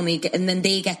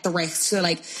they get the rest. So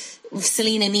like if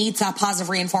Selena needs that positive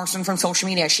reinforcement from social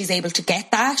media, she's able to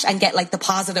get that and get like the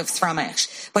positives from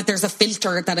it. But there's a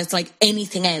filter that it's like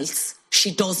anything else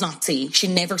she does not see. She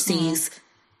never sees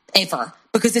ever,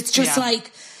 because it's just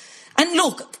like, and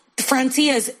look,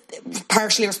 Francia is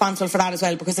partially responsible for that as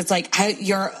well, because it's like, how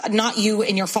you're not you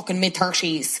in your fucking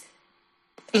mid-30s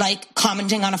like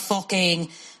commenting on a fucking,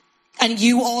 and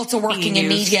you also working in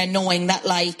media knowing that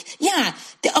like,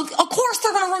 of course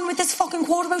they're going to run with this fucking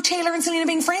quote about Taylor and Selena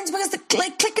being friends because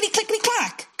like clickety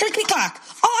clack.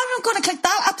 Oh, I'm not going to click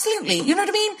that, absolutely, you know what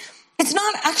I mean? It's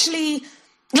not actually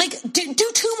like, do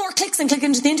 2 more clicks and click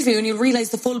into the interview and you'll realise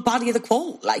the full body of the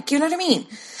quote. Like, you know what I mean?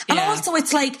 And also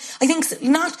it's like, I think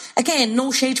not, again,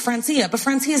 no shade to Francia, but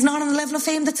Francia is not on the level of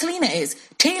fame that Selena is.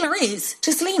 Taylor is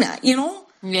to Selena, you know?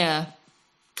 Yeah.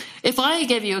 If I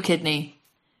gave you a kidney,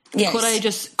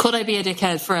 could I be a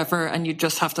dickhead forever and you'd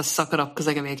just have to suck it up because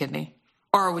I gave you a kidney?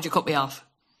 Or would you cut me off?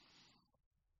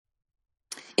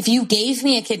 If you gave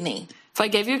me a kidney? If I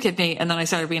gave you a kidney and then I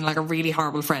started being like a really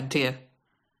horrible friend to you,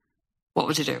 what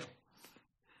would you do?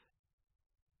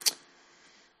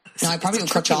 No, I probably would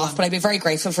cut you off, but I'd be very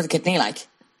grateful for the kidney, like.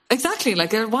 Exactly,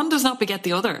 like one does not beget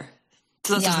the other.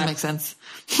 So that doesn't make sense.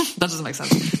 That doesn't make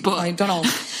sense. But I don't know.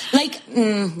 Like,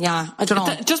 I don't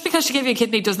know. Just because she gave you a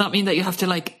kidney does not mean that you have to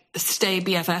like stay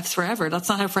BFFs forever. That's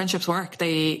not how friendships work.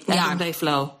 They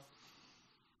flow.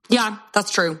 Yeah,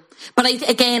 that's true. But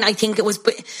I think it was,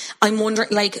 I'm wondering,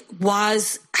 like,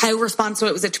 how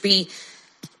responsible was it to be,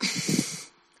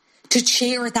 to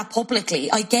share it that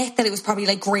publicly? I get that it was probably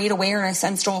like great awareness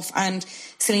and stuff, and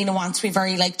Selena wants to be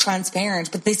very like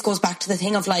transparent, but this goes back to the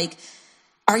thing of like,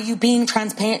 are you being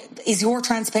transparent? Is your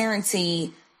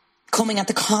transparency coming at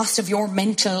the cost of your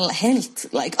mental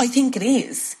health? Like, I think it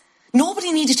is.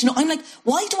 Nobody needed to know. I'm like,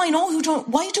 why do I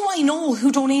know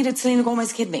who donated Selena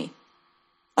Gomez's kidney?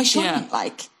 I shouldn't,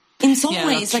 like, in some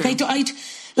ways, like, it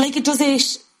does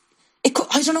it,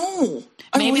 I don't know.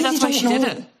 Maybe really that's why she did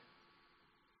it.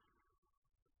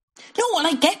 No, and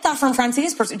I get that from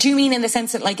Francia's person. Do you mean in the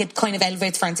sense that, like, it kind of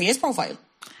elevates Francia's profile?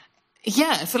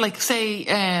 Yeah, so, like, say,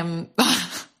 I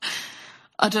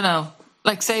don't know.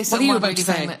 Like, say someone really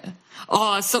famous.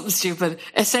 Oh, it's something stupid.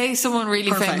 Say someone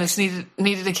really famous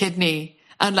needed a kidney,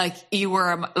 and, like, you were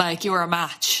a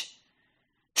match.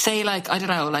 Say, like, I don't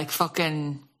know, like,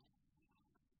 fucking,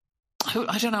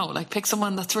 I don't know, like, pick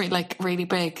someone that's really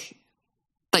big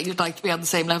that you'd like to be on the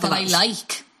same level that as. I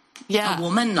like. Yeah. A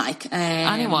woman, like.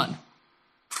 Anyone.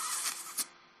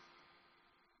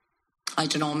 I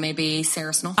don't know, maybe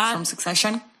Sarah Snook from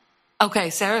Succession. Okay,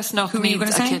 Sarah Snook needs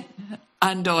a kidney.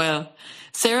 And Doyle.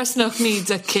 Sarah Snook needs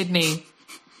a kidney.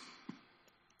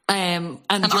 And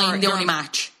I'm the only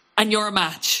match. And you're a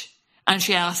match. And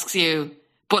she asks you,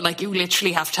 but, like, you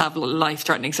literally have to have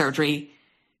life-threatening surgery,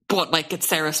 but, like, it's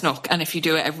Sarah Snook. And if you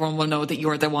do it, everyone will know that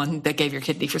you're the one that gave your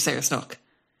kidney for Sarah Snook.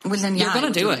 Well, then, you're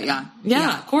going to do it.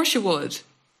 Yeah, of course you would.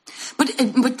 But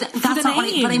that's not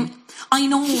what I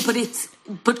know,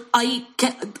 but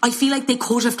I feel like they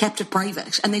could have kept it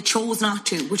private and they chose not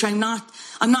to, which I'm not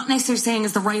necessarily saying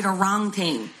is the right or wrong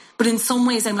thing. But in some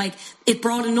ways, I'm like, it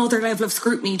brought another level of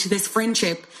scrutiny to this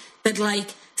friendship that, like,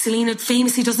 Selena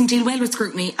famously doesn't deal well with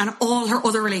scrutiny, and all her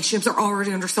other relationships are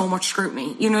already under so much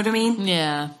scrutiny. You know what I mean?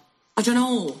 Yeah. I don't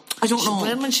know.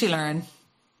 When will she learn?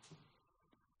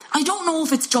 I don't know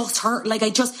if it's just her. Like, I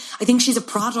think she's a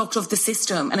product of the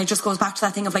system, and it just goes back to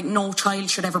that thing of, like, no child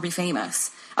should ever be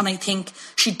famous. And I think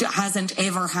she hasn't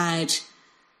ever had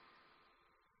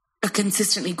a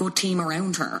consistently good team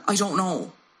around her. I don't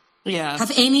know. Yeah.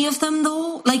 Have any of them,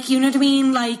 though? Like, you know what I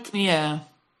mean? Like, yeah.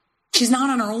 She's not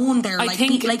on her own there. I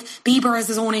think Bieber has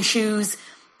his own issues.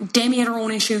 Demi had her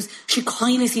own issues. She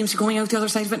kind of seems to be going out the other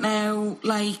side of it now.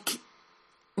 Like,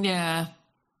 yeah.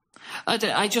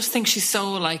 I just think she's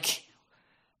so, like,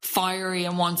 fiery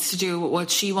and wants to do what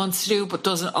she wants to do, but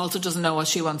doesn't know what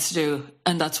she wants to do,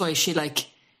 and that's why she like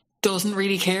doesn't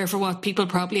really care for what people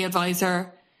probably advise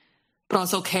her, but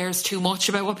also cares too much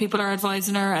about what people are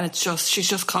advising her, and she's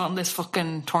just caught in this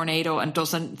fucking tornado and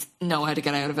doesn't know how to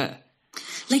get out of it.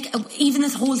 Like, even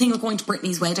this whole thing of going to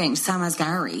Britney's wedding, Sam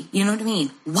Asghari, you know what I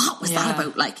mean? What was that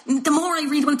about? Like, the more I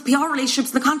read about the PR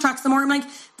relationships and the contracts, the more I'm like,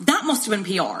 that must have been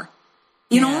PR.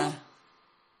 You know?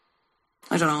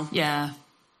 I don't know. Yeah.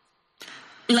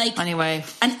 Like, anyway,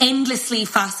 an endlessly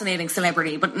fascinating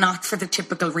celebrity, but not for the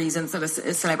typical reasons that a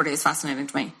celebrity is fascinating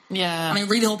to me. Yeah. And I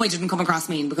really hope I didn't come across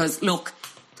mean, because, look,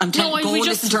 I'm telling you, go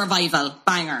listen to Revival.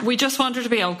 Banger. We just want her to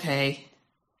be okay.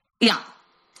 Yeah.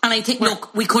 And I think,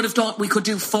 look, we could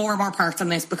do 4 more parts on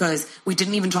this, because we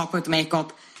didn't even talk about the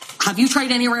makeup. Have you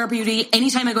tried any Rare Beauty?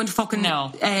 Anytime I go into fucking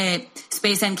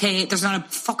Space NK, there's not a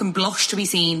fucking blush to be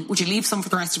seen. Would you leave some for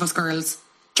the rest of us girls?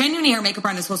 Genuinely, her makeup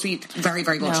brand is supposed to be very,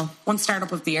 very good. No. One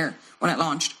startup of the year when it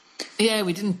launched. Yeah,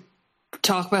 we didn't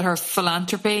talk about her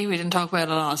philanthropy. We didn't talk about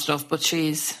a lot of stuff, but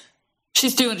she's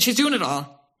doing it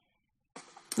all.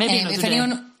 Maybe if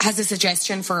anyone has a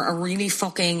suggestion for a really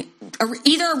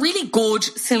either a really good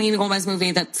Selena Gomez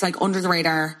movie that's like under the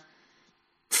radar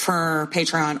for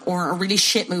Patreon, or a really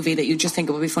shit movie that you just think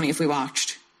it would be funny if we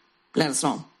watched, let us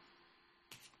know.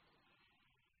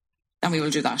 And we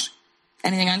will do that.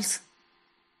 Anything else?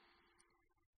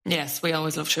 Yes, we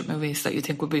always love shit movies that you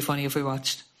think would be funny if we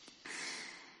watched.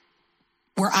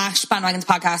 We're at Bandwagons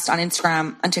Podcast on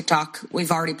Instagram and TikTok.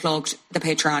 We've already plugged the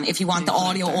Patreon. If you want the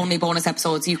audio-only bonus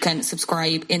episodes, you can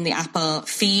subscribe in the Apple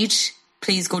feed.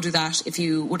 Please go do that if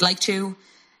you would like to.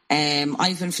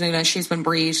 I've been Fanula, she's been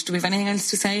Breed. Do we have anything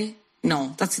else to say?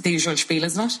 No, that's the usual spiel,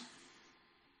 isn't it?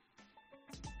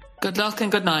 Good luck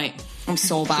and good night. I'm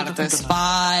so bad at this.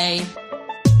 Bye.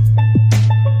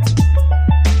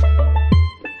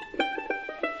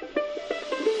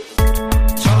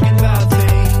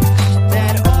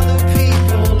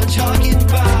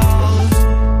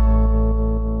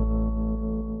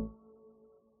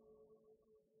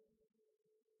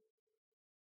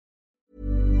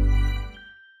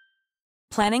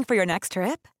 Planning for your next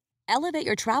trip? Elevate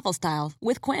your travel style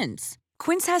with Quince.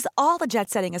 Quince has all the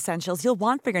jet-setting essentials you'll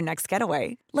want for your next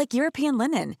getaway, like European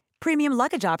linen, premium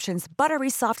luggage options, buttery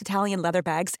soft Italian leather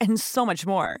bags, and so much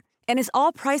more. And is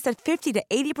all priced at 50 to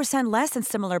 80% less than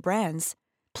similar brands.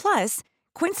 Plus,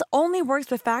 Quince only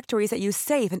works with factories that use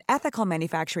safe and ethical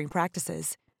manufacturing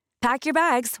practices. Pack your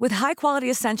bags with high-quality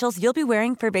essentials you'll be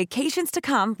wearing for vacations to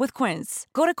come with Quince.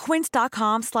 Go to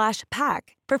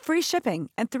quince.com/pack for free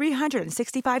shipping and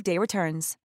 365-day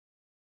returns.